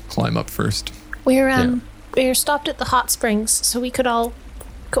else climb up first. We're stopped at the hot springs, so we could all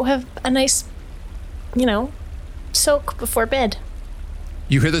go have a nice, soak before bed.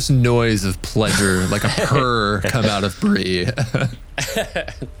 You hear this noise of pleasure, like a purr, come out of Bree.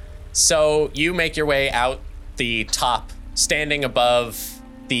 So you make your way out the top, standing above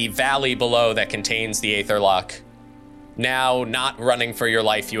the valley below that contains the Aetherlock. Now, not running for your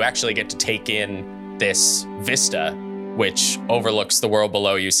life, you actually get to take in this vista, which overlooks the world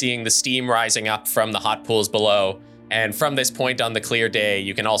below you, seeing the steam rising up from the hot pools below. And from this point on the clear day,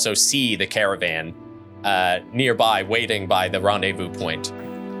 you can also see the caravan nearby, waiting by the rendezvous point.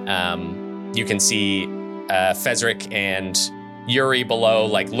 You can see Fezrik and Yuri below,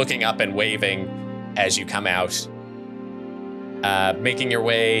 like looking up and waving as you come out. Making your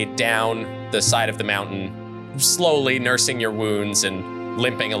way down the side of the mountain, slowly nursing your wounds and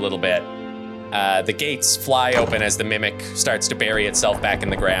limping a little bit. The gates fly open as the mimic starts to bury itself back in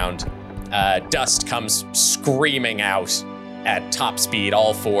the ground. Dust comes screaming out at top speed,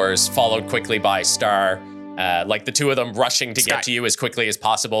 all fours, followed quickly by Star. Like the two of them rushing to get to you as quickly as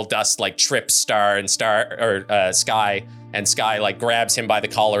possible. Dust like trips Sky, and Sky like grabs him by the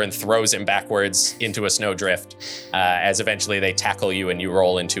collar and throws him backwards into a snowdrift. As eventually they tackle you and you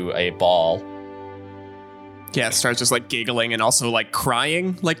roll into a ball. Yeah, Star's just like giggling and also like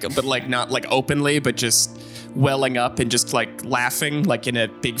crying, but not like openly, but just welling up and just like laughing, like in a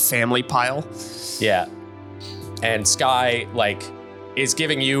big family pile. Yeah. And Sky like is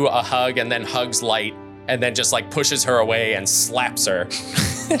giving you a hug and then hugs Light and then just like pushes her away and slaps her.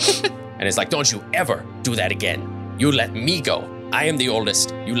 And it's like, don't you ever do that again. You let me go. I am the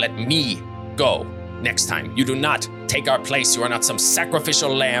oldest. You let me go. Next time, you do not take our place. You are not some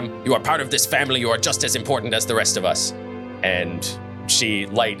sacrificial lamb. You are part of this family. You are just as important as the rest of us. And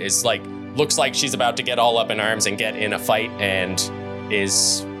Light is like, looks like she's about to get all up in arms and get in a fight and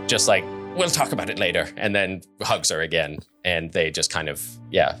is just like, we'll talk about it later. And then hugs her again. And they just kind of,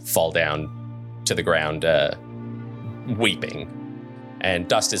 fall down to the ground, weeping. And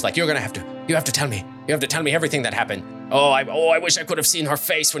Dust is like, you have to tell me everything that happened. I wish I could have seen her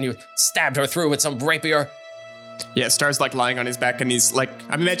face when you stabbed her through with some rapier. Yeah, Star's like lying on his back and he's like,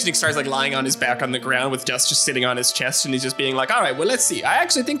 I'm imagining Star's like lying on his back on the ground with Dust just sitting on his chest and he's just being like, all right, well, let's see. I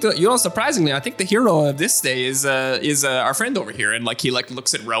actually think that, surprisingly, I think the hero of this day is our friend over here. And like, he like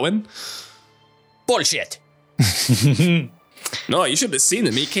looks at Rowan. Bullshit. No, you should have seen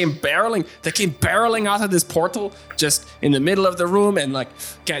them. They came barreling out of this portal just in the middle of the room and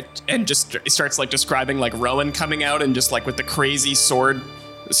just starts like describing like Rowan coming out and just like with the crazy sword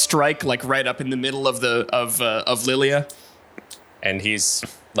strike like right up in the middle of Lilia. And he's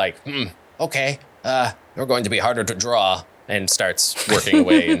like, okay, you're going to be harder to draw, and starts working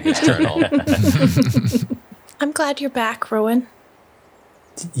away in his journal. I'm glad you're back, Rowan.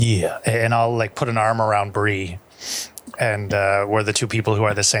 Yeah, and I'll like put an arm around Bree, and we're the two people who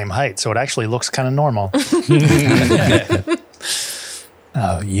are the same height, so it actually looks kind of normal.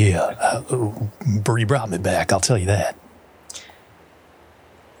 Oh yeah, Bree brought me back. I'll tell you that.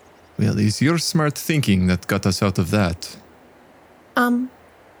 Well, it's your smart thinking that got us out of that.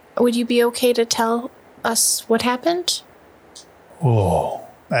 Would you be okay to tell us what happened? Oh,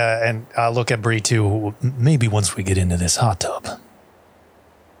 and I'll look at Bree too. Maybe once we get into this hot tub.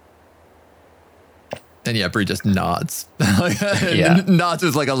 And yeah, Bree just nods. Nods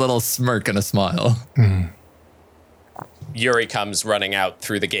with like a little smirk and a smile. Yuri comes running out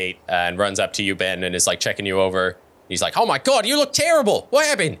through the gate and runs up to you, Ben, and is like checking you over. He's like, "Oh my God, you look terrible. What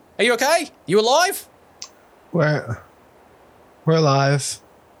happened? Are you okay? You alive?" We're alive.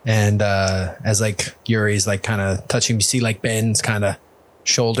 And as like Yuri's like kind of touching, you see like Ben's kind of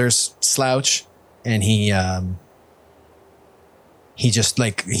shoulders slouch, and he just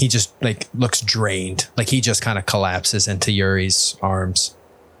looks drained. Like he just kind of collapses into Yuri's arms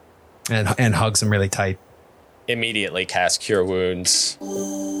and hugs him really tight. Immediately cast Cure Wounds,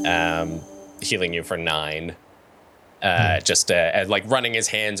 healing you for 9. Just like running his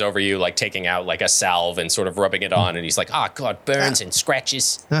hands over you, like taking out like a salve and sort of rubbing it on. And he's like, "Oh God, burns and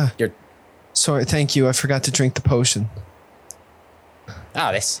scratches." You're Sorry, thank you. I forgot to drink the potion.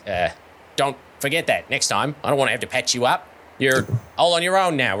 this. Don't forget that next time. I don't want to have to patch you up. You're all on your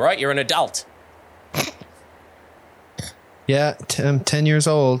own now, right? You're an adult. Yeah, I'm 10 years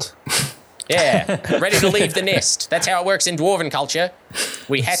old. Yeah, ready to leave the nest. That's how it works in dwarven culture.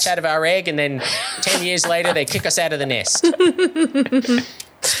 We hatch out of our egg, and then 10 years later, they kick us out of the nest.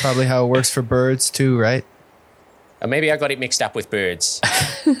 It's probably how it works for birds too, right? Or maybe I got it mixed up with birds.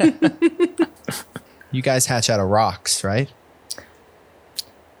 You guys hatch out of rocks, right?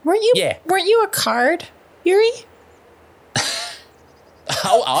 Weren't you a card, Yuri?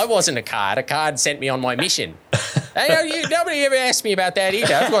 Oh, I wasn't a card. A card sent me on my mission. Nobody ever asked me about that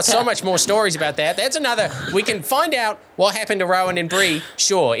either. I've got so much more stories about that. That's another. We can find out what happened to Rowan and Bree,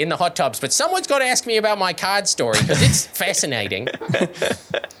 sure, in the hot tubs, but someone's got to ask me about my card story because it's fascinating.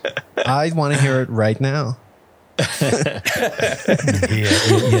 I want to hear it right now. Yeah,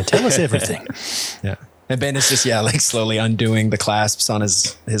 tell us everything. Yeah. And Ben is just, like slowly undoing the clasps on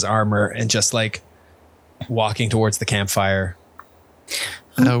his armor and just like walking towards the campfire.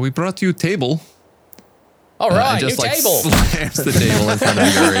 We brought you a table. All right, just new like table. slams the table in front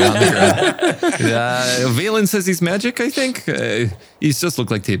of Yuri on the ground. Valen says he's magic, I think. He's just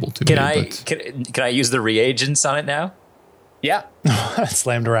looked like table to me. Can I use the reagents on it now? Yeah.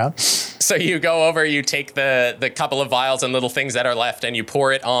 Slammed around. So you go over, you take the couple of vials and little things that are left, and you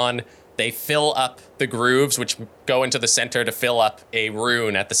pour it on. They fill up the grooves, which go into the center to fill up a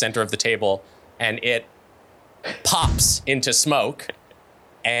rune at the center of the table, and it pops into smoke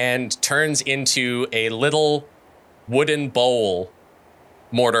and turns into a little wooden bowl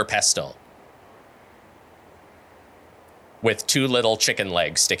mortar pestle with 2 little chicken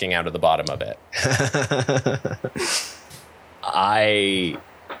legs sticking out of the bottom of it. I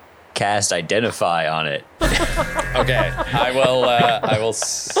cast Identify on it. Okay, I will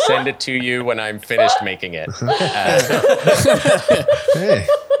send it to you when I'm finished making it. Hey,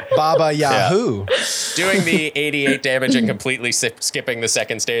 Baba Yahoo. Yeah. Doing the 88 damage and completely skipping the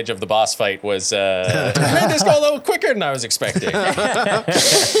second stage of the boss fight was tremendous. Go a little quicker than I was expecting.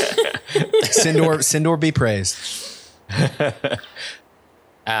 Sindor be praised.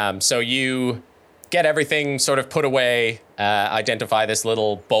 So you get everything sort of put away, identify this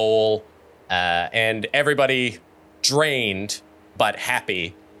little bowl, and everybody drained but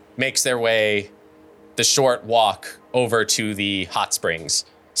happy makes their way the short walk over to the hot springs,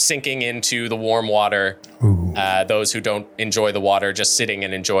 sinking into the warm water. Those who don't enjoy the water just sitting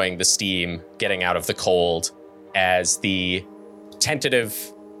and enjoying the steam getting out of the cold as the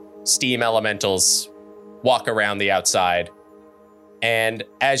tentative steam elementals walk around the outside. And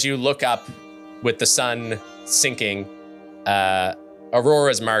as you look up with the sun sinking,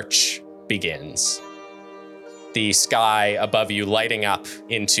 Aurora's march begins. The sky above you lighting up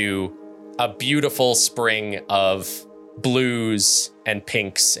into a beautiful spring of blues and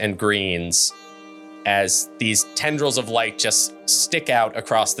pinks and greens as these tendrils of light just stick out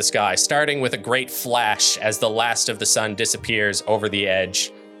across the sky, starting with a great flash as the last of the sun disappears over the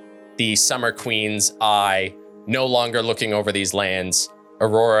edge. The Summer Queen's eye no longer looking over these lands.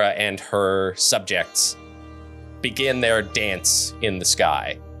 Aurora and her subjects begin their dance in the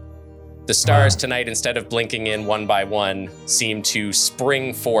sky. The stars tonight, instead of blinking in one by one, seem to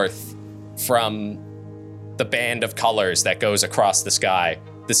spring forth from the band of colors that goes across the sky,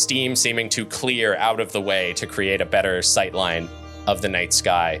 the steam seeming to clear out of the way to create a better sightline of the night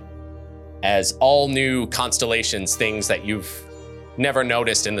sky, as all new constellations, things that you've never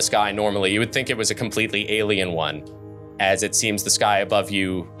noticed in the sky normally. You would think it was a completely alien one, as it seems the sky above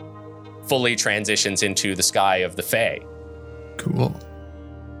you fully transitions into the sky of the Fae. Cool.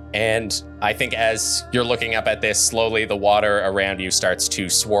 And I think as you're looking up at this, slowly the water around you starts to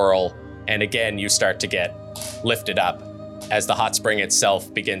swirl, and again you start to get lifted up as the hot spring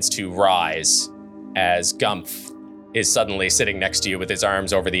itself begins to rise, as Gumph is suddenly sitting next to you with his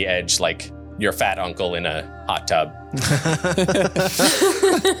arms over the edge like your fat uncle in a hot tub.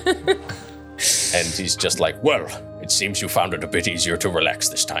 And he's just like, well, it seems you found it a bit easier to relax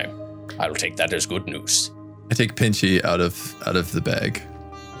this time. I'll take that as good news. I take Pinchy out of the bag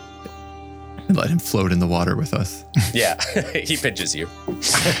and let him float in the water with us. Yeah, he pinches you.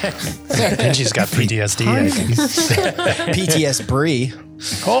 Pinchy's got PTSD, I think. PTS Brie.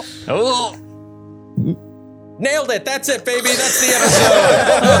 Oh. Nailed it. That's it, baby. That's the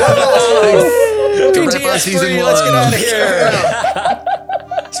episode. PTS free. Let's get out of here.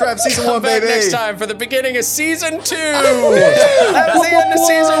 Let's wrap season 1, Back baby. next time for the beginning of season 2. That was the end of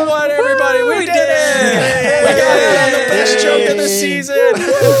season 1, everybody. We did it. We got it on the best joke of the season.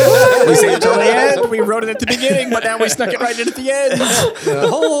 We saved it till the end. We wrote it at the beginning, but now we snuck it right in at the end. The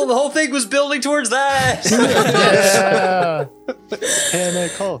whole thing was building towards that.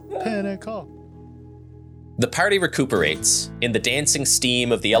 Pinnacle. The party recuperates in the dancing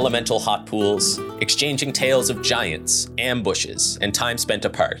steam of the elemental hot pools, exchanging tales of giants, ambushes, and time spent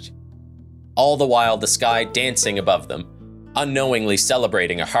apart. All the while the sky dancing above them, unknowingly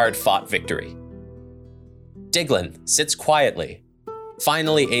celebrating a hard-fought victory. Diglin sits quietly,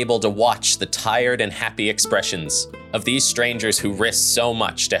 finally able to watch the tired and happy expressions of these strangers who risked so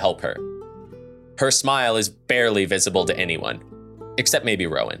much to help her. Her smile is barely visible to anyone, except maybe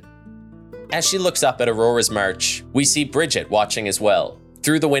Rowan. As she looks up at Aurora's march, we see Bridget watching as well,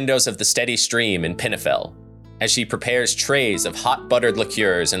 through the windows of the steady stream in Pinnefell, as she prepares trays of hot buttered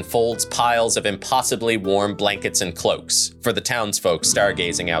liqueurs and folds piles of impossibly warm blankets and cloaks for the townsfolk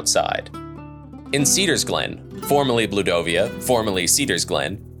stargazing outside. In Cedars Glen, formerly Bludovia, formerly Cedars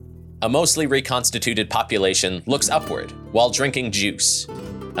Glen, a mostly reconstituted population looks upward while drinking juice,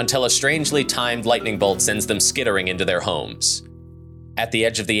 until a strangely timed lightning bolt sends them skittering into their homes. At the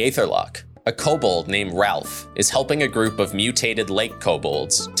edge of the Aetherlock, a kobold named Ralph is helping a group of mutated lake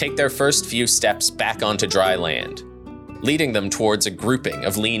kobolds take their first few steps back onto dry land, leading them towards a grouping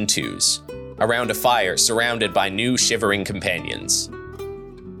of lean-tos, around a fire surrounded by new shivering companions.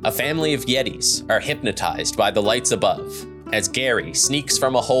 A family of Yetis are hypnotized by the lights above, as Gary sneaks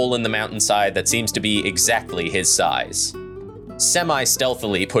from a hole in the mountainside that seems to be exactly his size,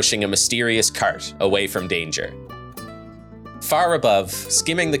 semi-stealthily pushing a mysterious cart away from danger. Far above,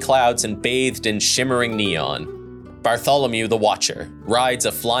 skimming the clouds and bathed in shimmering neon, Bartholomew the Watcher rides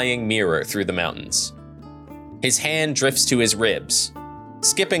a flying mirror through the mountains. His hand drifts to his ribs,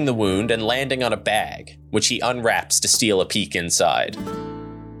 skipping the wound and landing on a bag, which he unwraps to steal a peek inside.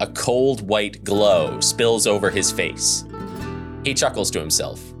 A cold white glow spills over his face. He chuckles to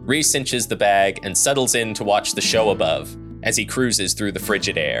himself, re-cinches the bag, and settles in to watch the show above as he cruises through the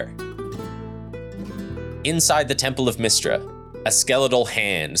frigid air. Inside the Temple of Mystra, a skeletal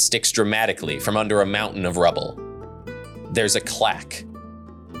hand sticks dramatically from under a mountain of rubble. There's a clack,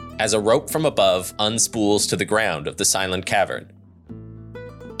 as a rope from above unspools to the ground of the silent cavern.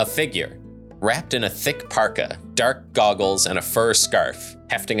 A figure, wrapped in a thick parka, dark goggles, and a fur scarf,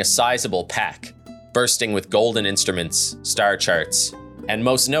 hefting a sizable pack, bursting with golden instruments, star charts, and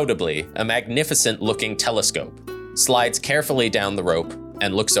most notably, a magnificent-looking telescope, slides carefully down the rope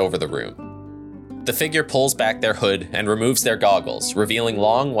and looks over the room. The figure pulls back their hood and removes their goggles, revealing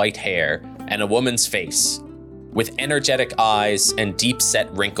long white hair and a woman's face, with energetic eyes and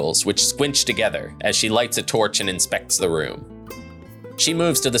deep-set wrinkles which squinch together as she lights a torch and inspects the room. She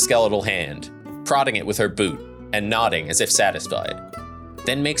moves to the skeletal hand, prodding it with her boot and nodding as if satisfied,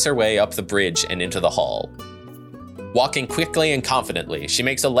 then makes her way up the bridge and into the hall. Walking quickly and confidently, she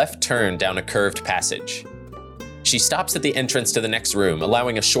makes a left turn down a curved passage. She stops at the entrance to the next room,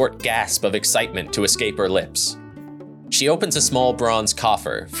 allowing a short gasp of excitement to escape her lips. She opens a small bronze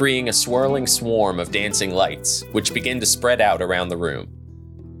coffer, freeing a swirling swarm of dancing lights, which begin to spread out around the room.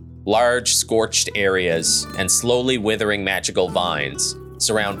 Large, scorched areas and slowly withering magical vines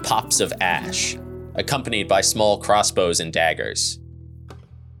surround pops of ash, accompanied by small crossbows and daggers.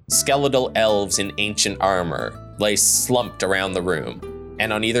 Skeletal elves in ancient armor lay slumped around the room,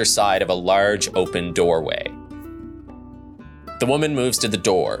 and on either side of a large open doorway. The woman moves to the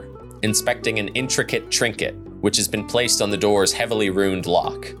door, inspecting an intricate trinket which has been placed on the door's heavily runed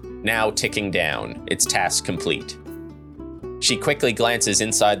lock, now ticking down, its task complete. She quickly glances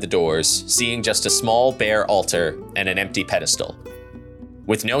inside the doors, seeing just a small bare altar and an empty pedestal.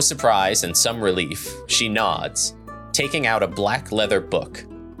 With no surprise and some relief, she nods, taking out a black leather book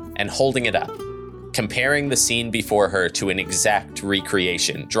and holding it up, comparing the scene before her to an exact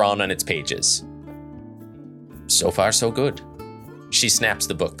recreation drawn on its pages. So far, so good. She snaps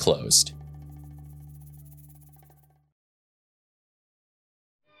the book closed.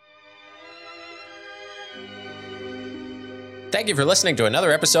 Thank you for listening to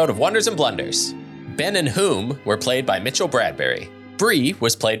another episode of Wonders and Blunders. Ben and Whom were played by Mitchell Bradbury. Bree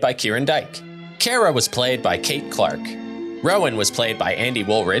was played by Kieran Dyke. Kara was played by Kate Clark. Rowan was played by Andy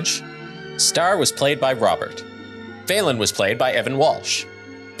Woolridge. Star was played by Robert. Valen was played by Evan Walsh.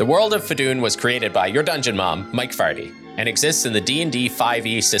 The World of Fadoon was created by your dungeon mom, Mike Farty, and exists in the D&D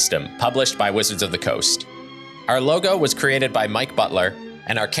 5e system, published by Wizards of the Coast. Our logo was created by Mike Butler,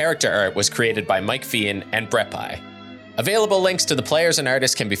 and our character art was created by Mike Fian and Brett Pye. Available links to the players and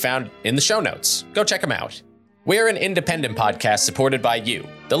artists can be found in the show notes. Go check them out. We're an independent podcast supported by you,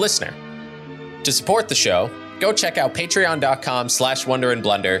 the listener. To support the show, go check out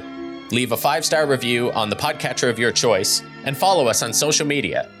patreon.com/wonderandblunder, leave a 5-star review on the podcatcher of your choice, and follow us on social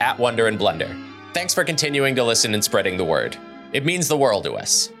media @WonderandBlunder. Thanks for continuing to listen and spreading the word. It means the world to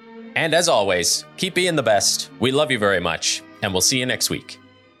us. And as always, keep being the best. We love you very much, and we'll see you next week.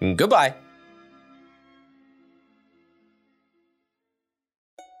 Goodbye.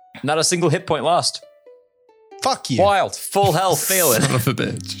 Not a single hit point lost. Fuck you. Wild. Full health, failing. Son of a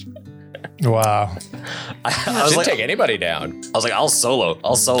bitch. Wow. I was Should like, take anybody down. I'll solo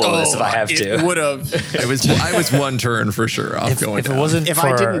this if I have It to. would have. I was one turn for sure off going If it down. wasn't If for,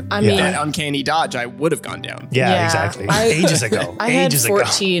 I didn't I mean- that uncanny dodge, I would have gone down. yeah, exactly. Ages ago. I had Ages ago.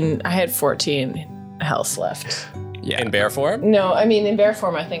 14. I had 14 health left. Yeah. In bear form? No, I mean in bear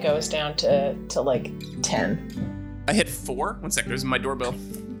form, I think I was down to like 10. I hit 4. One sec, there's my doorbell.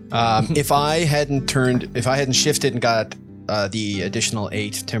 If I hadn't shifted and got the additional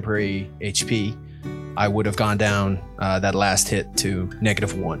 8 temporary HP, I would have gone down that last hit to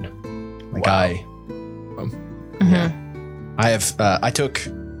 -1. Like I have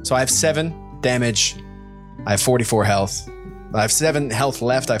I have 7 damage. I have 44 health. I have 7 health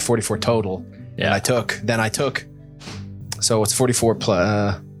left. I have 44 total. Yeah. And I took. So it's 44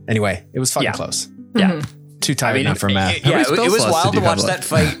 plus. Anyway, it was fucking close. Yeah. Too tired now for math. Yeah, many it spell was slots wild did to you have watch that left?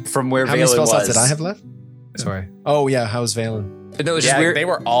 fight from where How many Valen spell was. slots did I have left? Sorry. Oh yeah, how's Valen? No, it's just Yeah, weird. they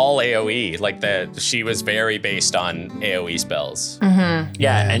were all AoE. Like she was very based on AoE spells.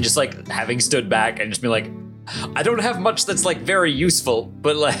 Yeah, and just like having stood back and just be like, I don't have much that's like very useful,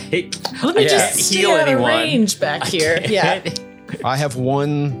 but like Let me I just can't stay heal out of anyone. range back here. Yeah. I have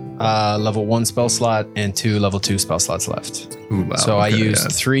 1 level 1 spell slot and 2 level 2 spell slots left. Ooh, wow, So I okay, used yeah.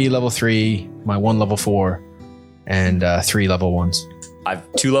 3 level 3, my 1 level 4, and 3 level 1s. I've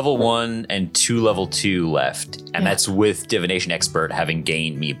 2 level 1 and 2 level 2 left, and that's with Divination Expert having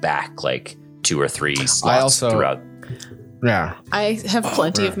gained me back like 2 or 3 slots also- throughout. Yeah. I have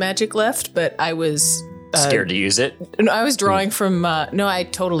plenty of magic left, but I was Scared to use it. no, I was drawing from no, I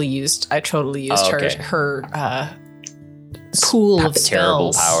totally used Oh, okay. her pool of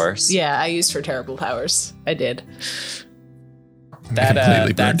Terrible spells. powers. Yeah, I used her terrible powers. I did.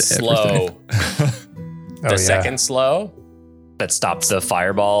 Completely That burned slow, Oh, the second slow That stopped the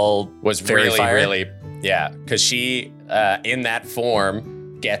fireball. was fairy really, fire. really, yeah. Because she, in that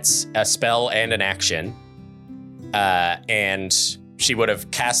form, gets a spell and an action, and she would have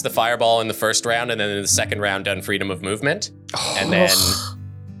cast the fireball in the first round, and then in the second round done freedom of movement, and then.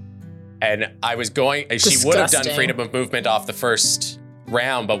 And I was going, she would have done Disgusting. freedom of movement off the first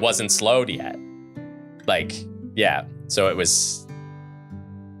round, but wasn't slowed yet. Like, yeah. So it was,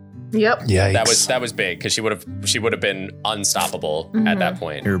 Yep. Yikes. that was big because she would have been unstoppable at that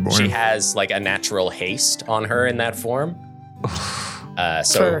point. Airborne. She has like a natural haste on her in that form.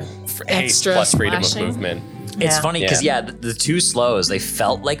 So haste extra plus freedom slashing. of movement. It's Yeah. funny because Yeah. the 2 slows, they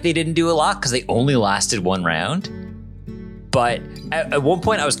felt like they didn't do a lot because they only lasted 1 round. But at one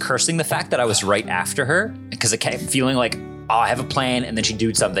point, I was cursing the fact that I was right after her because I kept feeling like, oh, I have a plan, and then she'd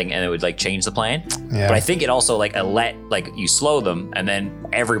do something, and it would like change the plan. Yeah. But I think it also like you slow them, and then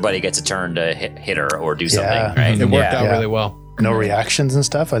everybody gets a turn to hit her or do something, Yeah. right? It worked out Yeah. really well. No reactions and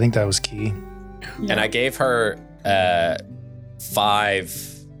stuff. I think that was key. And I gave her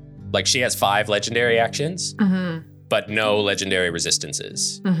 5, like she has 5 legendary actions, but no legendary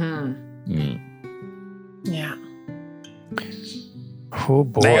resistances. Yeah. Oh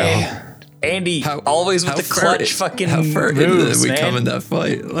boy. Man. Andy, always with the clutch fucking how far moves, did we man. come in that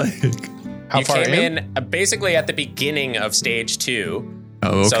fight? Like, How You far came in basically at the beginning of stage 2.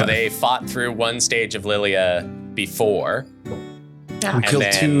 oh, okay. So they fought through one stage of Lilia before. Yeah. And killed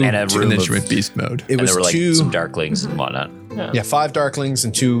then- two. And a And room then of, she went beast mode. It and was there were like two. some darklings and whatnot. Yeah, 5 darklings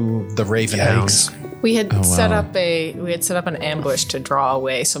and 2 the Raven Hounds. We had wow. set up an ambush to draw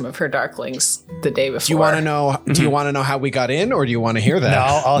away some of her darklings the day before. Do you want to know? Do you want to know how we got in, or do you want to hear that?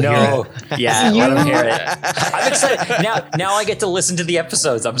 No, I'll hear No, it. yeah, let him hear it. I'm excited. Now I get to listen to the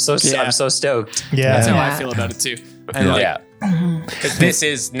episodes. I'm so stoked. Yeah. That's how Yeah. I feel about it too. And Yeah. Because this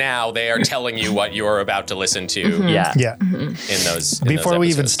is now they are telling you what you're about to listen to Yeah. Yeah. in those. Before we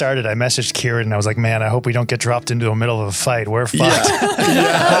even episodes. started, I messaged Kieran and I was like, man, I hope we don't get dropped into the middle of a fight. We're fucked.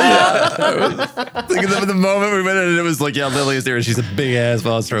 Like the moment we went in, it was like, yeah, Lily is there, and she's a big ass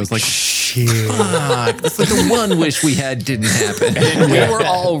monster. I was like, Shit. fuck. That's like the one wish we had didn't happen. we were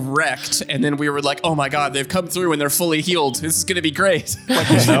all wrecked, and then we were like, "Oh my god, they've come through and they're fully healed. This is gonna be great." Like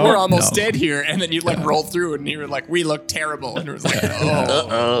we're almost dead here, and then you like roll through, and you were like, "We look terrible," and it was like,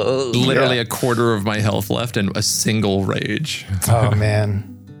 "Oh, Literally a quarter of my health left and a single rage. Oh, man.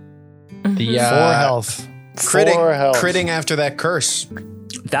 The 4 health. 4 health. critting after that curse.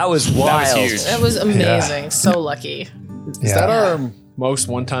 That was wild. That was huge. That was amazing. So lucky. Is that our most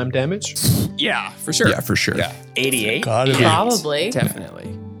one-time damage? yeah, for sure, Yeah, for sure. yeah, 88. God, it is. Probably.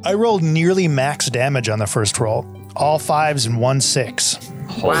 definitely." I rolled nearly max damage on the first roll. All 5s and 1 6.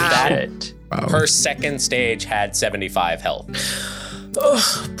 Holy shit. Her second stage had 75 health.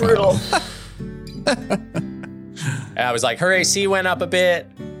 Brutal. And I was like, her AC went up a bit,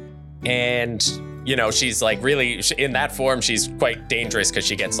 and you know she's like really in that form. She's quite dangerous because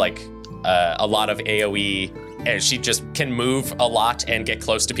she gets like a lot of AOE, and she just can move a lot and get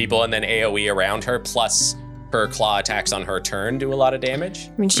close to people, and then AOE around her. Plus, her claw attacks on her turn do a lot of damage.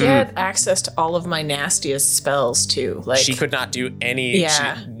 I mean, she had access to all of my nastiest spells too. Like She could not do any.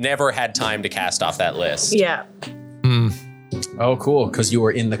 Yeah. She never had time to cast off that list. Yeah. Oh, cool. Because you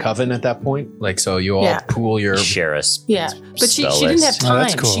were in the coven at that point. Like, so you all Yeah. pool your. Share us. Yeah. But she Spell didn't have list. time. Oh,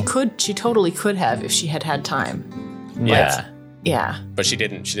 that's cool. She totally could have if she had had time. Yeah. Yeah. But she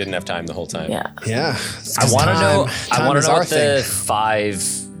didn't. She didn't have time the whole time. Yeah. Yeah. I want to know. I want is to know our what the thing.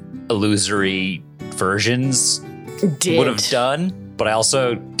 5 illusory versions Did. would have done, but I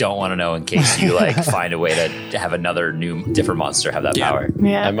also don't want to know in case you like find a way to have another different monster have that power.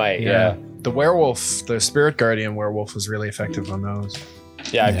 Yeah. I might. Yeah. The werewolf, the spirit guardian werewolf, was really effective on those.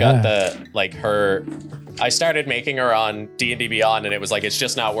 Yeah, I've got the like her. I started making her on D&D Beyond, and it was like it's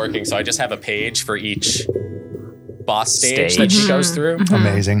just not working. So I just have a page for each boss stage that she goes through.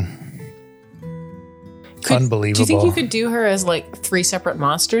 Amazing. Unbelievable. Do you think you could do her as like 3 separate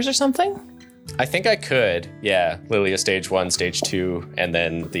monsters or something? I think I could. Yeah, Lilia stage 1, stage 2, and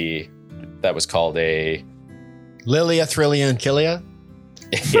then that was called a. Lilia, Thrillia, and Killia.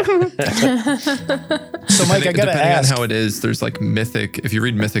 So, Mike, I gotta Depending ask. on how it is, there's like mythic. If you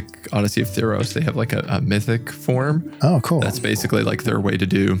read Mythic Odyssey of Theros, they have like a mythic form. Oh, cool. That's basically like their way to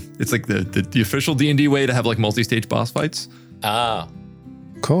do. It's like the official D&D way to have like multi-stage boss fights. Ah.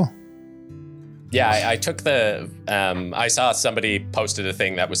 Cool. Yeah, I took the. I saw somebody posted a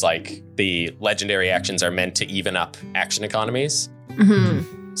thing that was like the legendary actions are meant to even up action economies.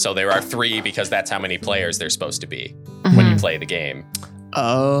 So there are 3 because that's how many players there's supposed to be when you play the game.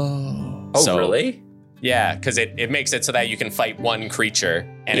 Oh, Oh, So- really? Yeah, because it makes it so that you can fight one creature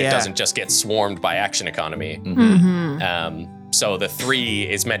and it Yeah. doesn't just get swarmed by action economy. So the 3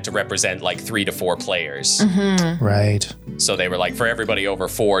 is meant to represent like 3 to 4 players. Right. So they were like, for everybody over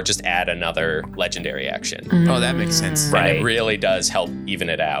 4, just add another legendary action. oh, that makes sense. And Right. it really does help even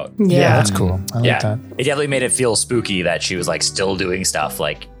it out. Yeah, that's cool. I like Yeah. that. It definitely made it feel spooky that she was like still doing stuff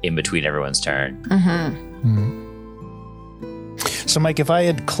like in between everyone's turn. So, Mike, if I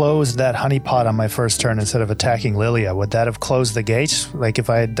had closed that honeypot on my first turn instead of attacking Lilia, would that have closed the gate? Like if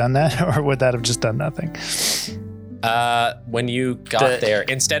I had done that, or would that have just done nothing? When you got there,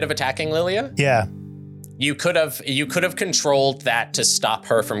 instead of attacking Lilia, Yeah. you could have controlled that to stop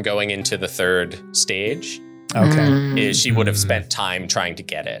her from going into the 3rd stage. Okay. Is she would have spent time trying to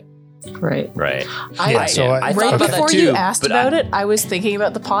get it. Right. Right. Yeah, so I I thought Right about that before too, you asked but about it, I was thinking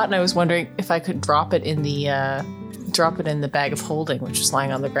about the pot and I was wondering if I could drop it in the bag of holding, which was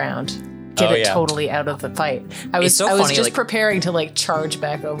lying on the ground. Get Oh, it yeah. totally out of the fight. I was so I was funny, just like- preparing to like charge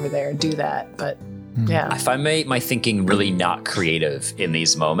back over there and do that, but yeah. I find my thinking really not creative in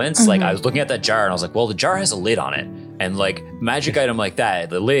these moments. Like I was looking at that jar and I was like, well, the jar has a lid on it. And like magic item like that,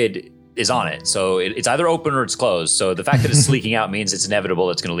 the lid is on it. So it's either open or it's closed. So the fact that it's leaking out means it's inevitable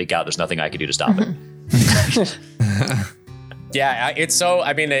it's going to leak out. There's nothing I can do to stop it. Yeah,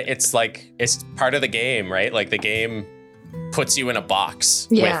 it's like it's part of the game, right? Like the game puts you in a box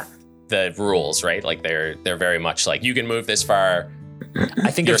Yeah. with the rules, right? Like they're very much like you can move this far,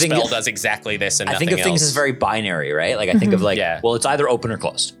 I think your of things, spell does exactly this and I nothing think of things else. as very binary, right? Like I think of like, Yeah. well, it's either open or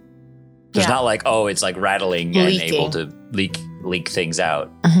closed. There's Yeah. not like, oh, it's like rattling Leaking. and able to leak things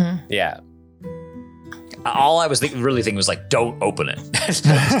out. Yeah. All I was really thinking was like, don't open it.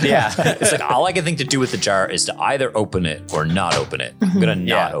 Yeah. It's like all I can think to do with the jar is to either open it or not open it. I'm gonna not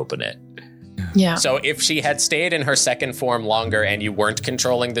Yeah. open it. Yeah. So if she had stayed in her second form longer and you weren't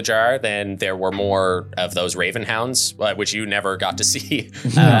controlling the jar, then there were more of those raven hounds, which you never got to see,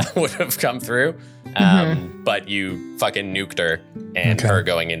 would have come through. But you fucking nuked her, and her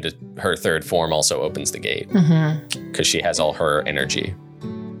going into her third form also opens the gate because she has all her energy.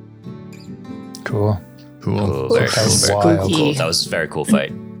 Cool. Cool. Very That was cool. wild. Very cool. That was a very cool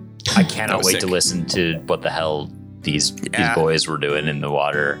fight. I cannot was wait sick. to listen to what the hell these Yeah. boys were doing in the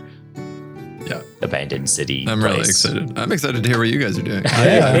water. Yeah. Abandoned city. I'm really place. excited. I'm excited to hear what you guys are doing. Yeah. I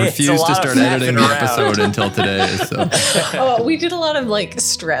It's a refused to lot of start editing the faffing around. episode until today. So Oh, we did a lot of like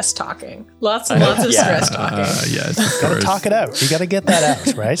stress talking. Lots and lots of Yeah. stress talking. yes, of Gotta course. talk it out. You gotta get that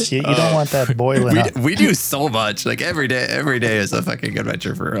out, right? You don't want that boiling up. We do so much. Like every day is a fucking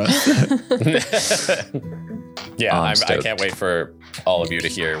adventure for us. Yeah, I'm I stoked. can't wait for all of you to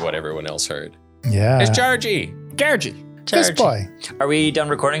hear what everyone else heard. Yeah. It's Jargy. Gargy. This boy. Are we done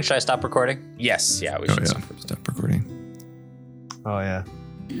recording? Should I stop recording? Yes, yeah, we Oh should yeah, stop. stop recording. Oh yeah.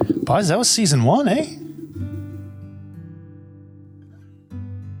 Boys, that was season 1, eh?